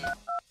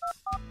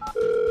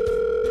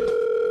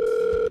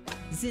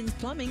 Zinn's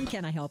Plumbing,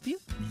 can I help you?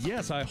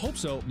 Yes, I hope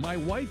so. My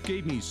wife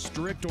gave me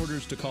strict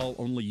orders to call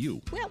only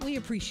you. Well, we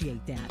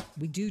appreciate that.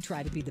 We do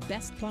try to be the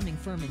best plumbing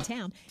firm in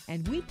town,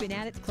 and we've been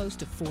at it close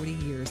to 40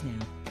 years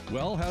now.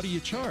 Well, how do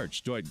you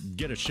charge? Do I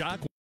get a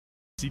shock?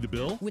 See the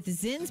bill? With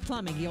Zinn's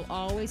Plumbing, you'll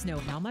always know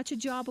how much a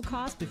job will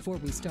cost before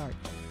we start.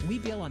 We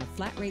bill on a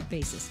flat rate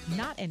basis,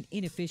 not an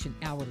inefficient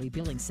hourly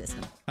billing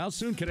system. How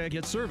soon can I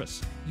get service?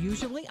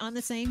 Usually on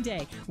the same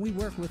day. We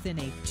work within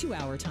a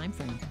 2-hour time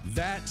frame.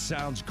 That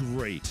sounds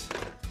great.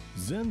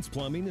 Zinn's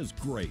Plumbing is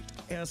great.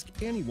 Ask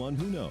anyone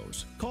who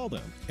knows. Call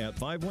them at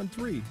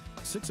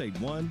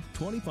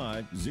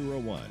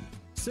 513-681-2501.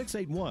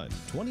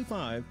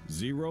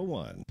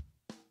 681-2501.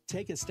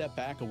 Take a step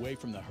back away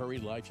from the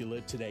hurried life you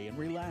live today and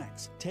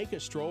relax. Take a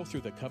stroll through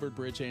the Covered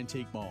Bridge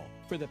Antique Mall.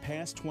 For the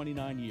past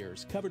 29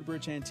 years, Covered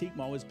Bridge Antique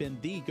Mall has been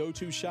the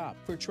go-to shop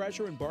for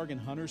treasure and bargain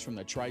hunters from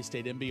the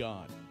tri-state and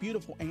beyond.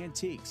 Beautiful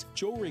antiques,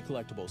 jewelry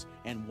collectibles,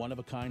 and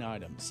one-of-a-kind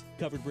items.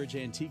 Covered Bridge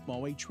Antique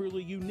Mall, a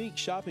truly unique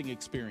shopping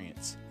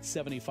experience.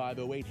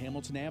 7508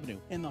 Hamilton Avenue,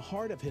 in the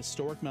heart of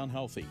historic Mount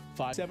Healthy.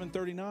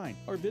 5739,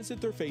 or visit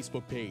their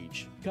Facebook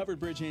page. Covered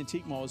Bridge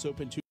Antique Mall is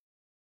open through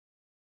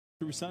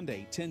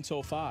Sunday, 10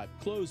 till 5,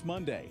 closed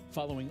Monday,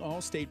 following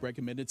all state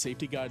recommended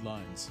safety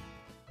guidelines.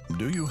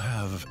 Do you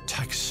have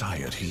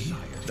taxiety?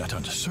 That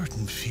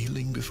uncertain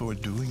feeling before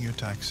doing your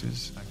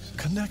taxes?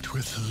 Connect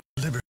with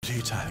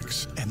Liberty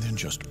Tax and then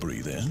just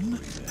breathe in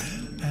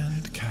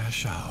and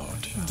cash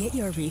out. Get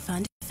your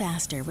refund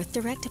faster with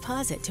direct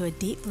deposit to a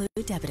Deep Blue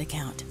debit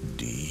account.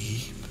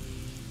 Deep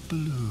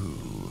Blue.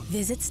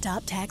 Visit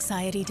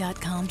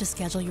StopTaxiety.com to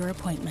schedule your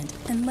appointment,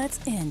 and let's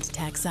end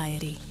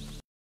taxiety.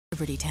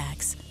 Liberty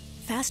Tax.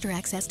 Faster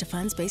access to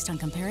funds based on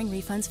comparing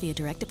refunds via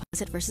direct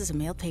deposit versus a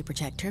mailed paper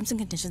check. Terms and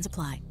conditions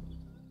apply.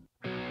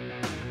 Oh,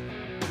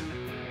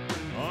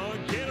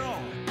 get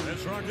on.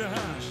 Let's rock the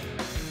house.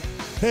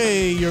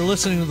 Hey, you're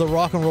listening to the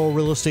Rock and Roll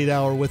Real Estate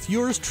Hour with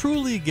yours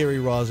truly, Gary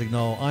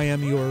Rossignol. I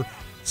am your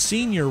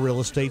senior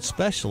real estate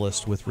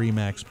specialist with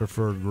RE/MAX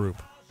Preferred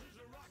Group.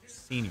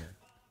 Senior.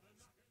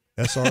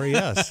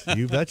 SRES,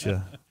 you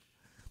betcha.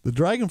 The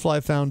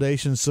Dragonfly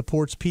Foundation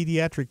supports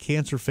pediatric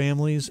cancer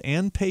families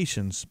and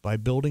patients by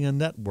building a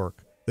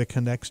network that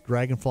connects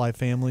Dragonfly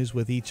families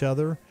with each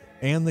other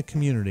and the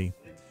community,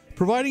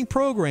 providing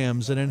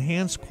programs that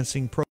enhance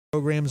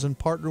programs and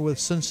partner with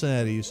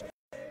Cincinnati's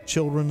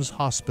Children's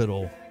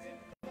Hospital.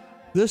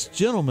 This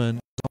gentleman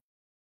is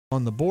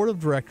on the board of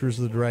directors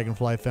of the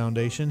Dragonfly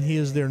Foundation. He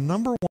is their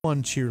 #1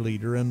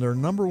 cheerleader and their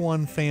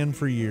 #1 fan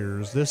for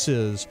years. This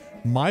is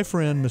my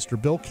friend, Mr.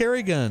 Bill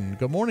Kerrigan.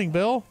 Good morning,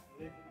 Bill.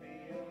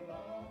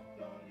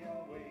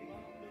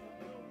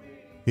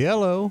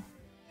 Hello.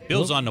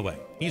 Bill's on the way.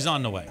 He's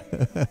on the way.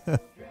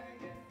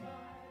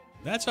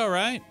 That's all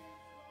right.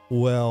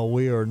 Well,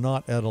 we are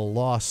not at a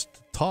loss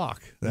to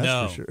talk.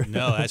 That's for sure.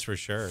 No, that's for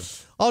sure.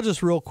 I'll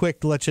just real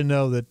quick let you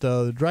know that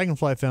the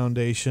Dragonfly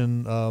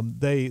Foundation,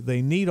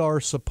 they need our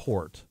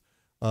support.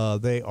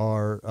 They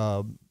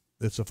are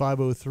it's a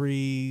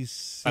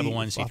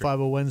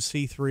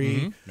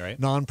 501c3 right.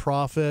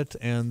 nonprofit,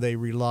 and they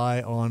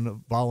rely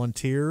on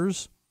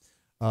volunteers.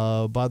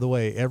 By the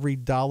way, every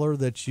dollar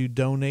that you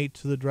donate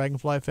to the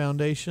Dragonfly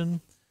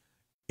Foundation,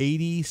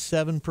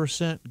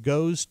 87%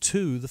 goes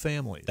to the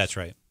families. That's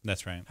right.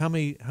 That's right. How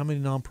many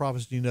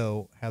nonprofits do you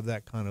know have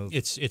that kind of?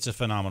 It's a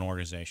phenomenal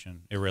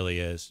organization. It really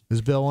is.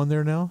 Is Bill on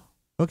there now?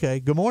 Okay.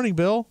 Good morning,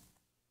 Bill.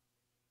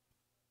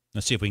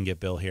 Let's see if we can get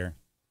Bill here.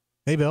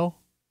 Hey, Bill.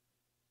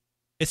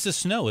 It's the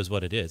snow, is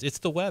what it is. It's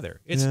the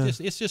weather.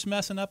 It's just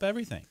messing up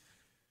everything.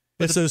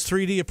 It's those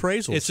 3D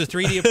appraisals. It's a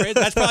 3D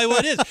appraisal. That's probably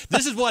what it is.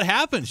 This is what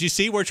happens. You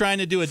see, we're trying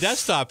to do a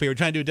desktop here. We're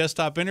trying to do a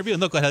desktop interview, and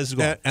look how this is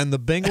going. And the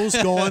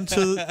Bengals going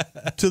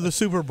to the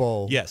Super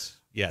Bowl. Yes.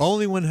 Yes.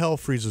 Only when hell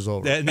freezes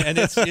over. And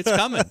it's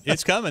coming.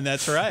 It's coming.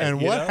 That's right.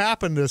 And what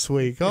happened this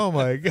week? Oh,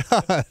 my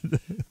God.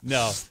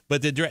 No.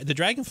 But the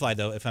Dragonfly,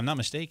 though, if I'm not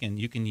mistaken,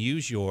 you can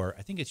use your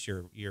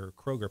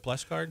Kroger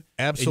Plus card.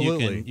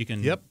 Absolutely. And you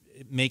can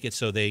make it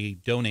so they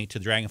donate to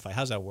the Dragonfly.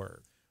 How's that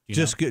work?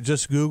 Just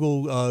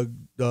Google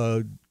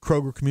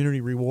Kroger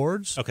Community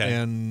Rewards. Okay.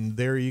 And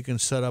there you can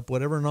set up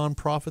whatever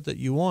nonprofit that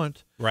you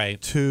want.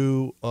 Right.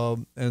 To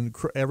and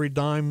every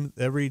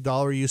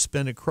dollar you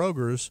spend at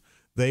Kroger's,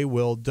 they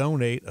will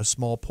donate a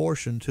small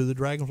portion to the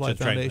Dragonfly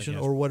Foundation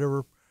or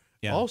whatever.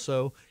 Yeah.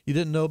 Also, you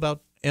didn't know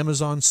about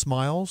Amazon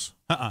Smiles?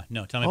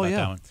 No, tell me about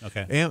that one.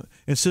 Okay.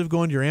 Instead of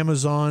going to your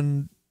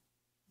Amazon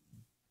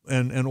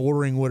and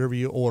ordering whatever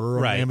you order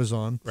on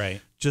Amazon,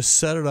 just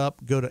set it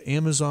up, go to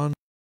Amazon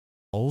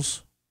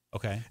Smiles.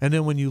 Okay. And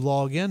then when you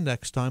log in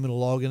next time, it'll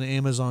log into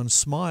Amazon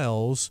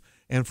Smiles,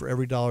 and for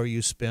every dollar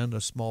you spend,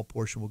 a small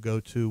portion will go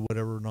to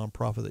whatever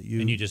nonprofit that you...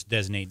 And you just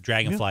designate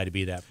Dragonfly to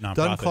be that nonprofit.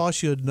 Doesn't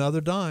cost you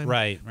another dime.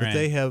 Right.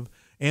 But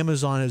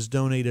Amazon has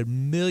donated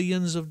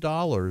millions of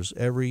dollars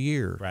every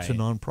year to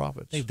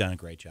nonprofits. They've done a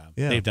great job.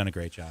 Yeah. They've done a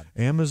great job.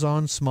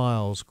 Amazon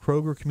Smiles,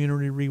 Kroger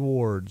Community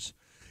Rewards.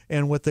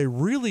 And what they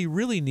really,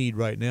 really need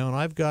right now, and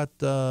I've got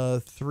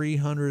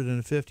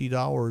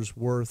 $350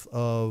 worth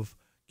of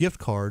gift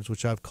cards,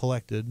 which I've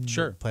collected in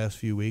the past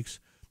few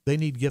weeks. They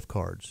need gift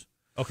cards.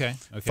 Okay.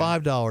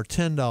 $5,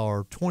 $10,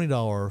 $20,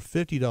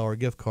 $50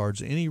 gift cards.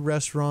 Any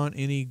restaurant,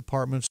 any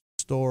department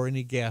store,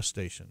 any gas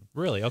station.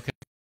 Really? Okay.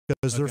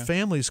 Because their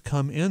families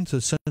come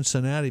into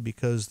Cincinnati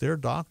because their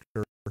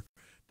doctor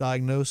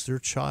diagnosed their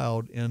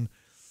child in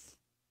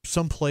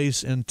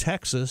someplace in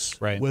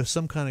Texas with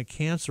some kind of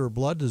cancer or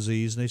blood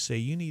disease, and they say,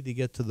 you need to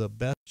get to the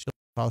best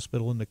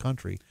hospital in the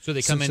country. So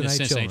they come into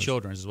Cincinnati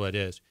Children's is what it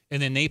is. And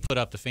then they put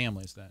up the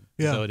families then.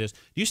 Yeah. So it is. Do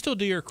you still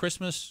do your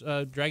Christmas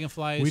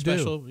Dragonfly we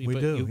special? Do. We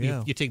do,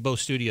 You take both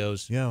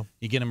studios. Yeah.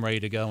 You get them ready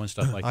to go and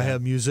stuff like that. I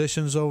have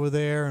musicians over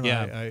there,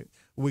 and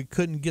we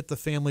couldn't get the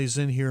families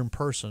in here in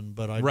person,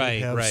 but I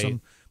did have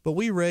some. But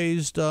we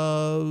raised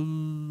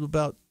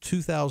about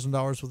 $2,000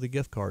 worth of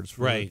gift cards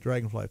for the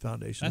Dragonfly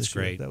Foundation. That's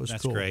great. That was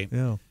That's cool. great.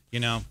 Yeah. You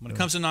know, when it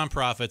comes to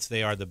nonprofits,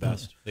 they are the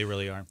best. They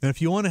really are. And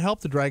if you want to help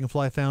the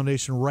Dragonfly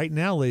Foundation right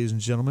now, ladies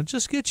and gentlemen,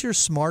 just get your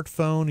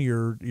smartphone,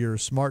 your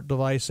smart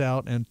device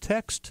out, and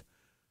text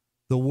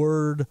the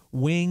word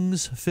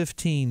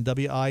WINGS15,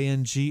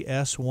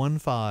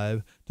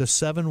 WINGS15, to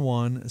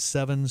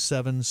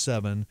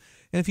 71777.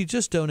 And if you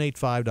just donate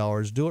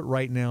 $5, do it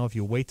right now. If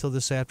you wait till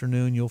this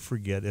afternoon, you'll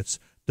forget. It's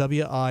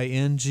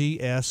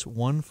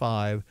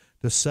WINGS15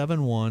 to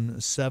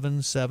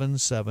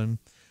 71777.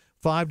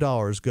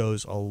 $5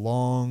 goes a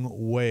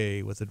long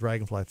way with the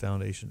Dragonfly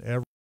Foundation.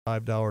 Every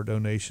 $5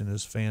 donation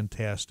is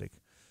fantastic.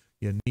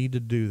 You need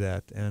to do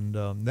that.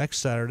 And next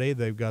Saturday,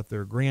 they've got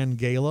their Grand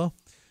Gala,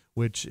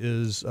 which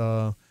is it's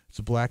a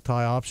black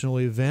tie optional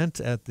event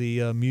at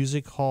the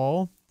Music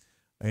Hall.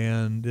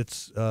 And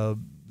it's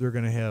they're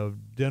going to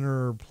have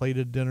dinner,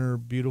 plated dinner,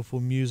 beautiful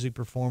music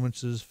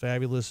performances,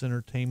 fabulous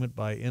entertainment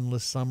by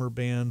Endless Summer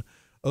Band,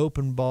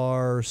 open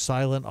bar,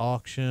 silent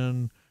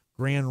auction,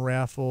 grand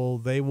raffle.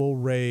 They will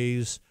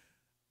raise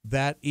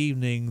that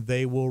evening.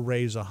 They will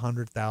raise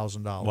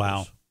 $100,000.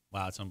 Wow,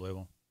 it's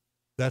unbelievable.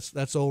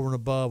 That's over and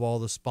above all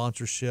the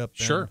sponsorship.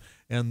 Sure.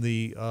 And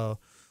the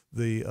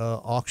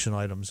auction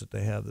items that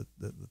they have.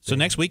 So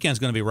next weekend's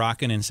going to be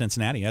rocking in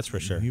Cincinnati. That's for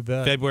sure. You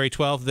bet. February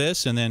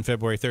 12th, and then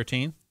February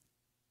 13th.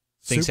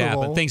 Things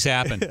happen. Things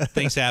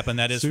happen.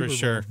 That is Super for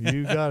sure. Bowl.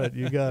 You got it.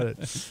 You got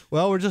it.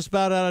 Well, we're just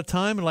about out of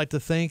time. I'd like to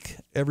thank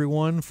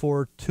everyone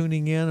for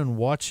tuning in and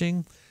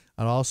watching.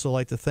 I'd also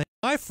like to thank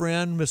my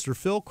friend, Mr.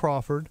 Phil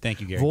Crawford. Thank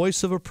you, Gary.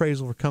 Voice of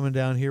Appraisal, for coming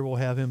down here. We'll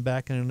have him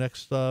back in the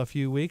next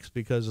few weeks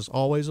because it's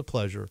always a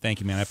pleasure. Thank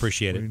you, man. I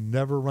appreciate it. We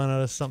never run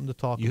out of something to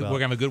talk about. We're going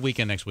to have a good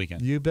weekend next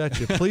weekend. You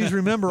betcha. Please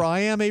remember,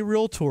 I am a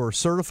realtor,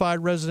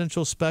 certified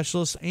residential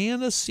specialist,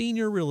 and a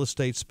senior real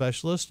estate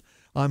specialist.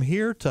 I'm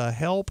here to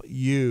help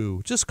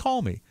you. Just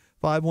call me,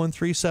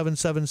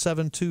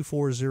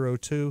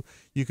 513-777-2402.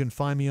 You can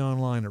find me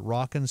online at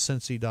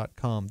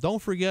rockincincy.com.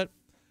 Don't forget,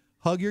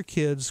 hug your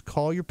kids,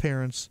 call your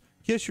parents,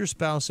 kiss your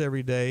spouse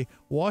every day,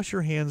 wash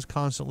your hands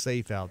constantly.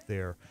 Safe out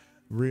there.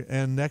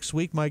 And next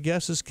week, my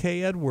guest is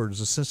Kay Edwards,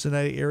 the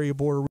Cincinnati Area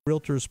Board of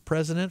Realtors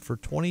President for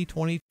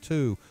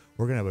 2022.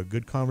 We're going to have a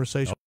good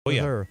conversation with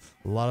her.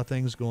 A lot of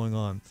things going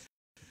on.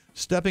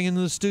 Stepping into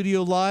the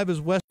studio live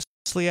is Wesley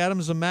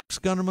Adams and Max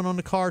Gunnerman on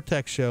the Car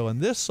Tech Show,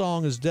 and this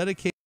song is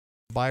dedicated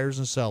to buyers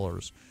and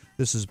sellers.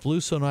 This is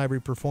Bluestone Ivory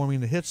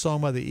performing the hit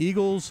song by the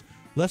Eagles,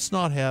 Let's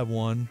Not Have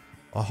One,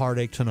 A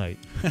Heartache Tonight.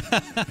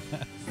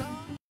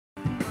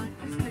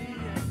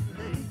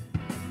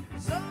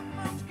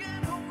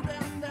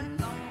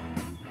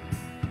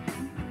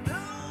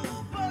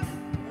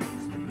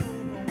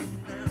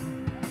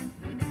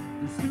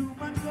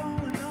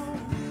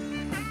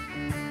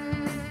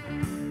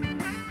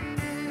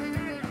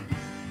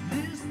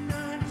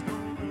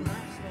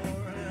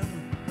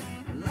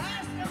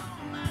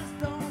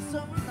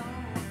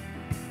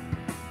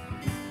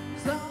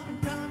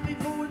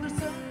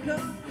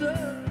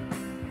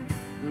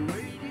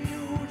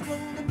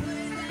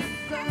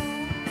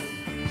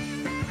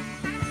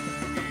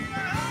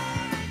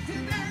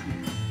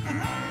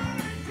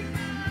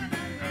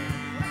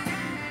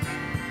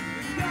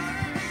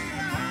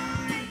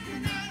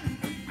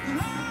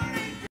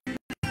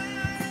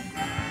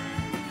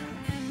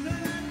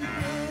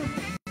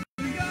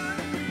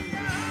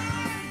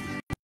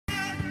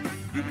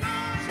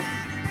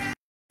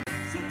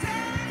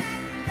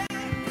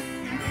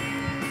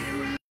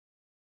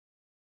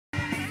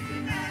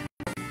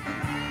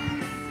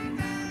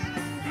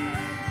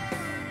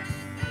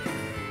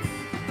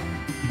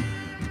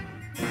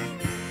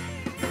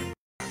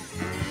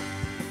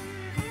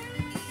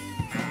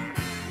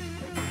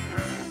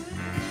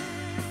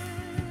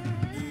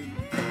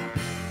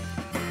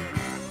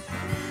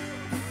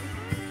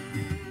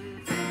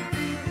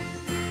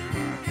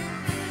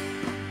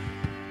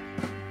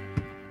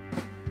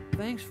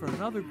 Thanks for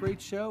another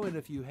great show, and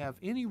if you have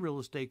any real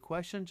estate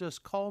question,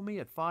 just call me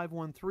at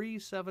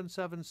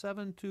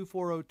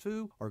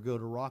 513-777-2402 or go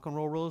to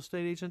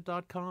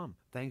rockandrollrealestateagent.com.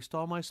 Thanks to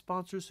all my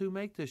sponsors who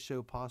make this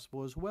show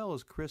possible, as well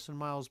as Chris and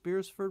Miles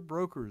Beersford,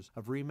 brokers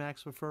of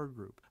RE/MAX Preferred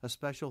Group. A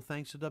special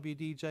thanks to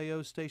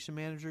WDJO station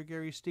manager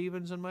Gary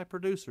Stevens and my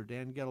producer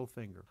Dan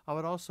Gettelfinger. I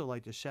would also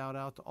like to shout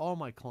out to all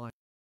my clients.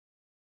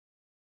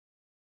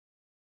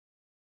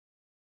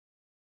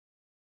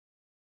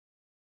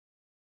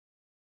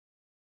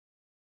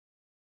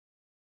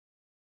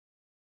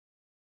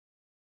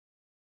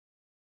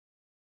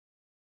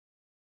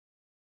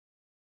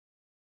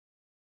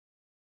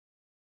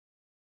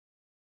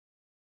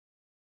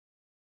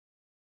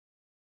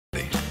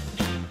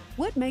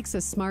 What makes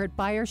a smart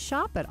buyer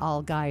shop at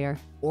Allgaier?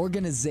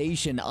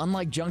 Organization.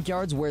 Unlike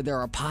junkyards where there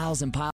are piles and piles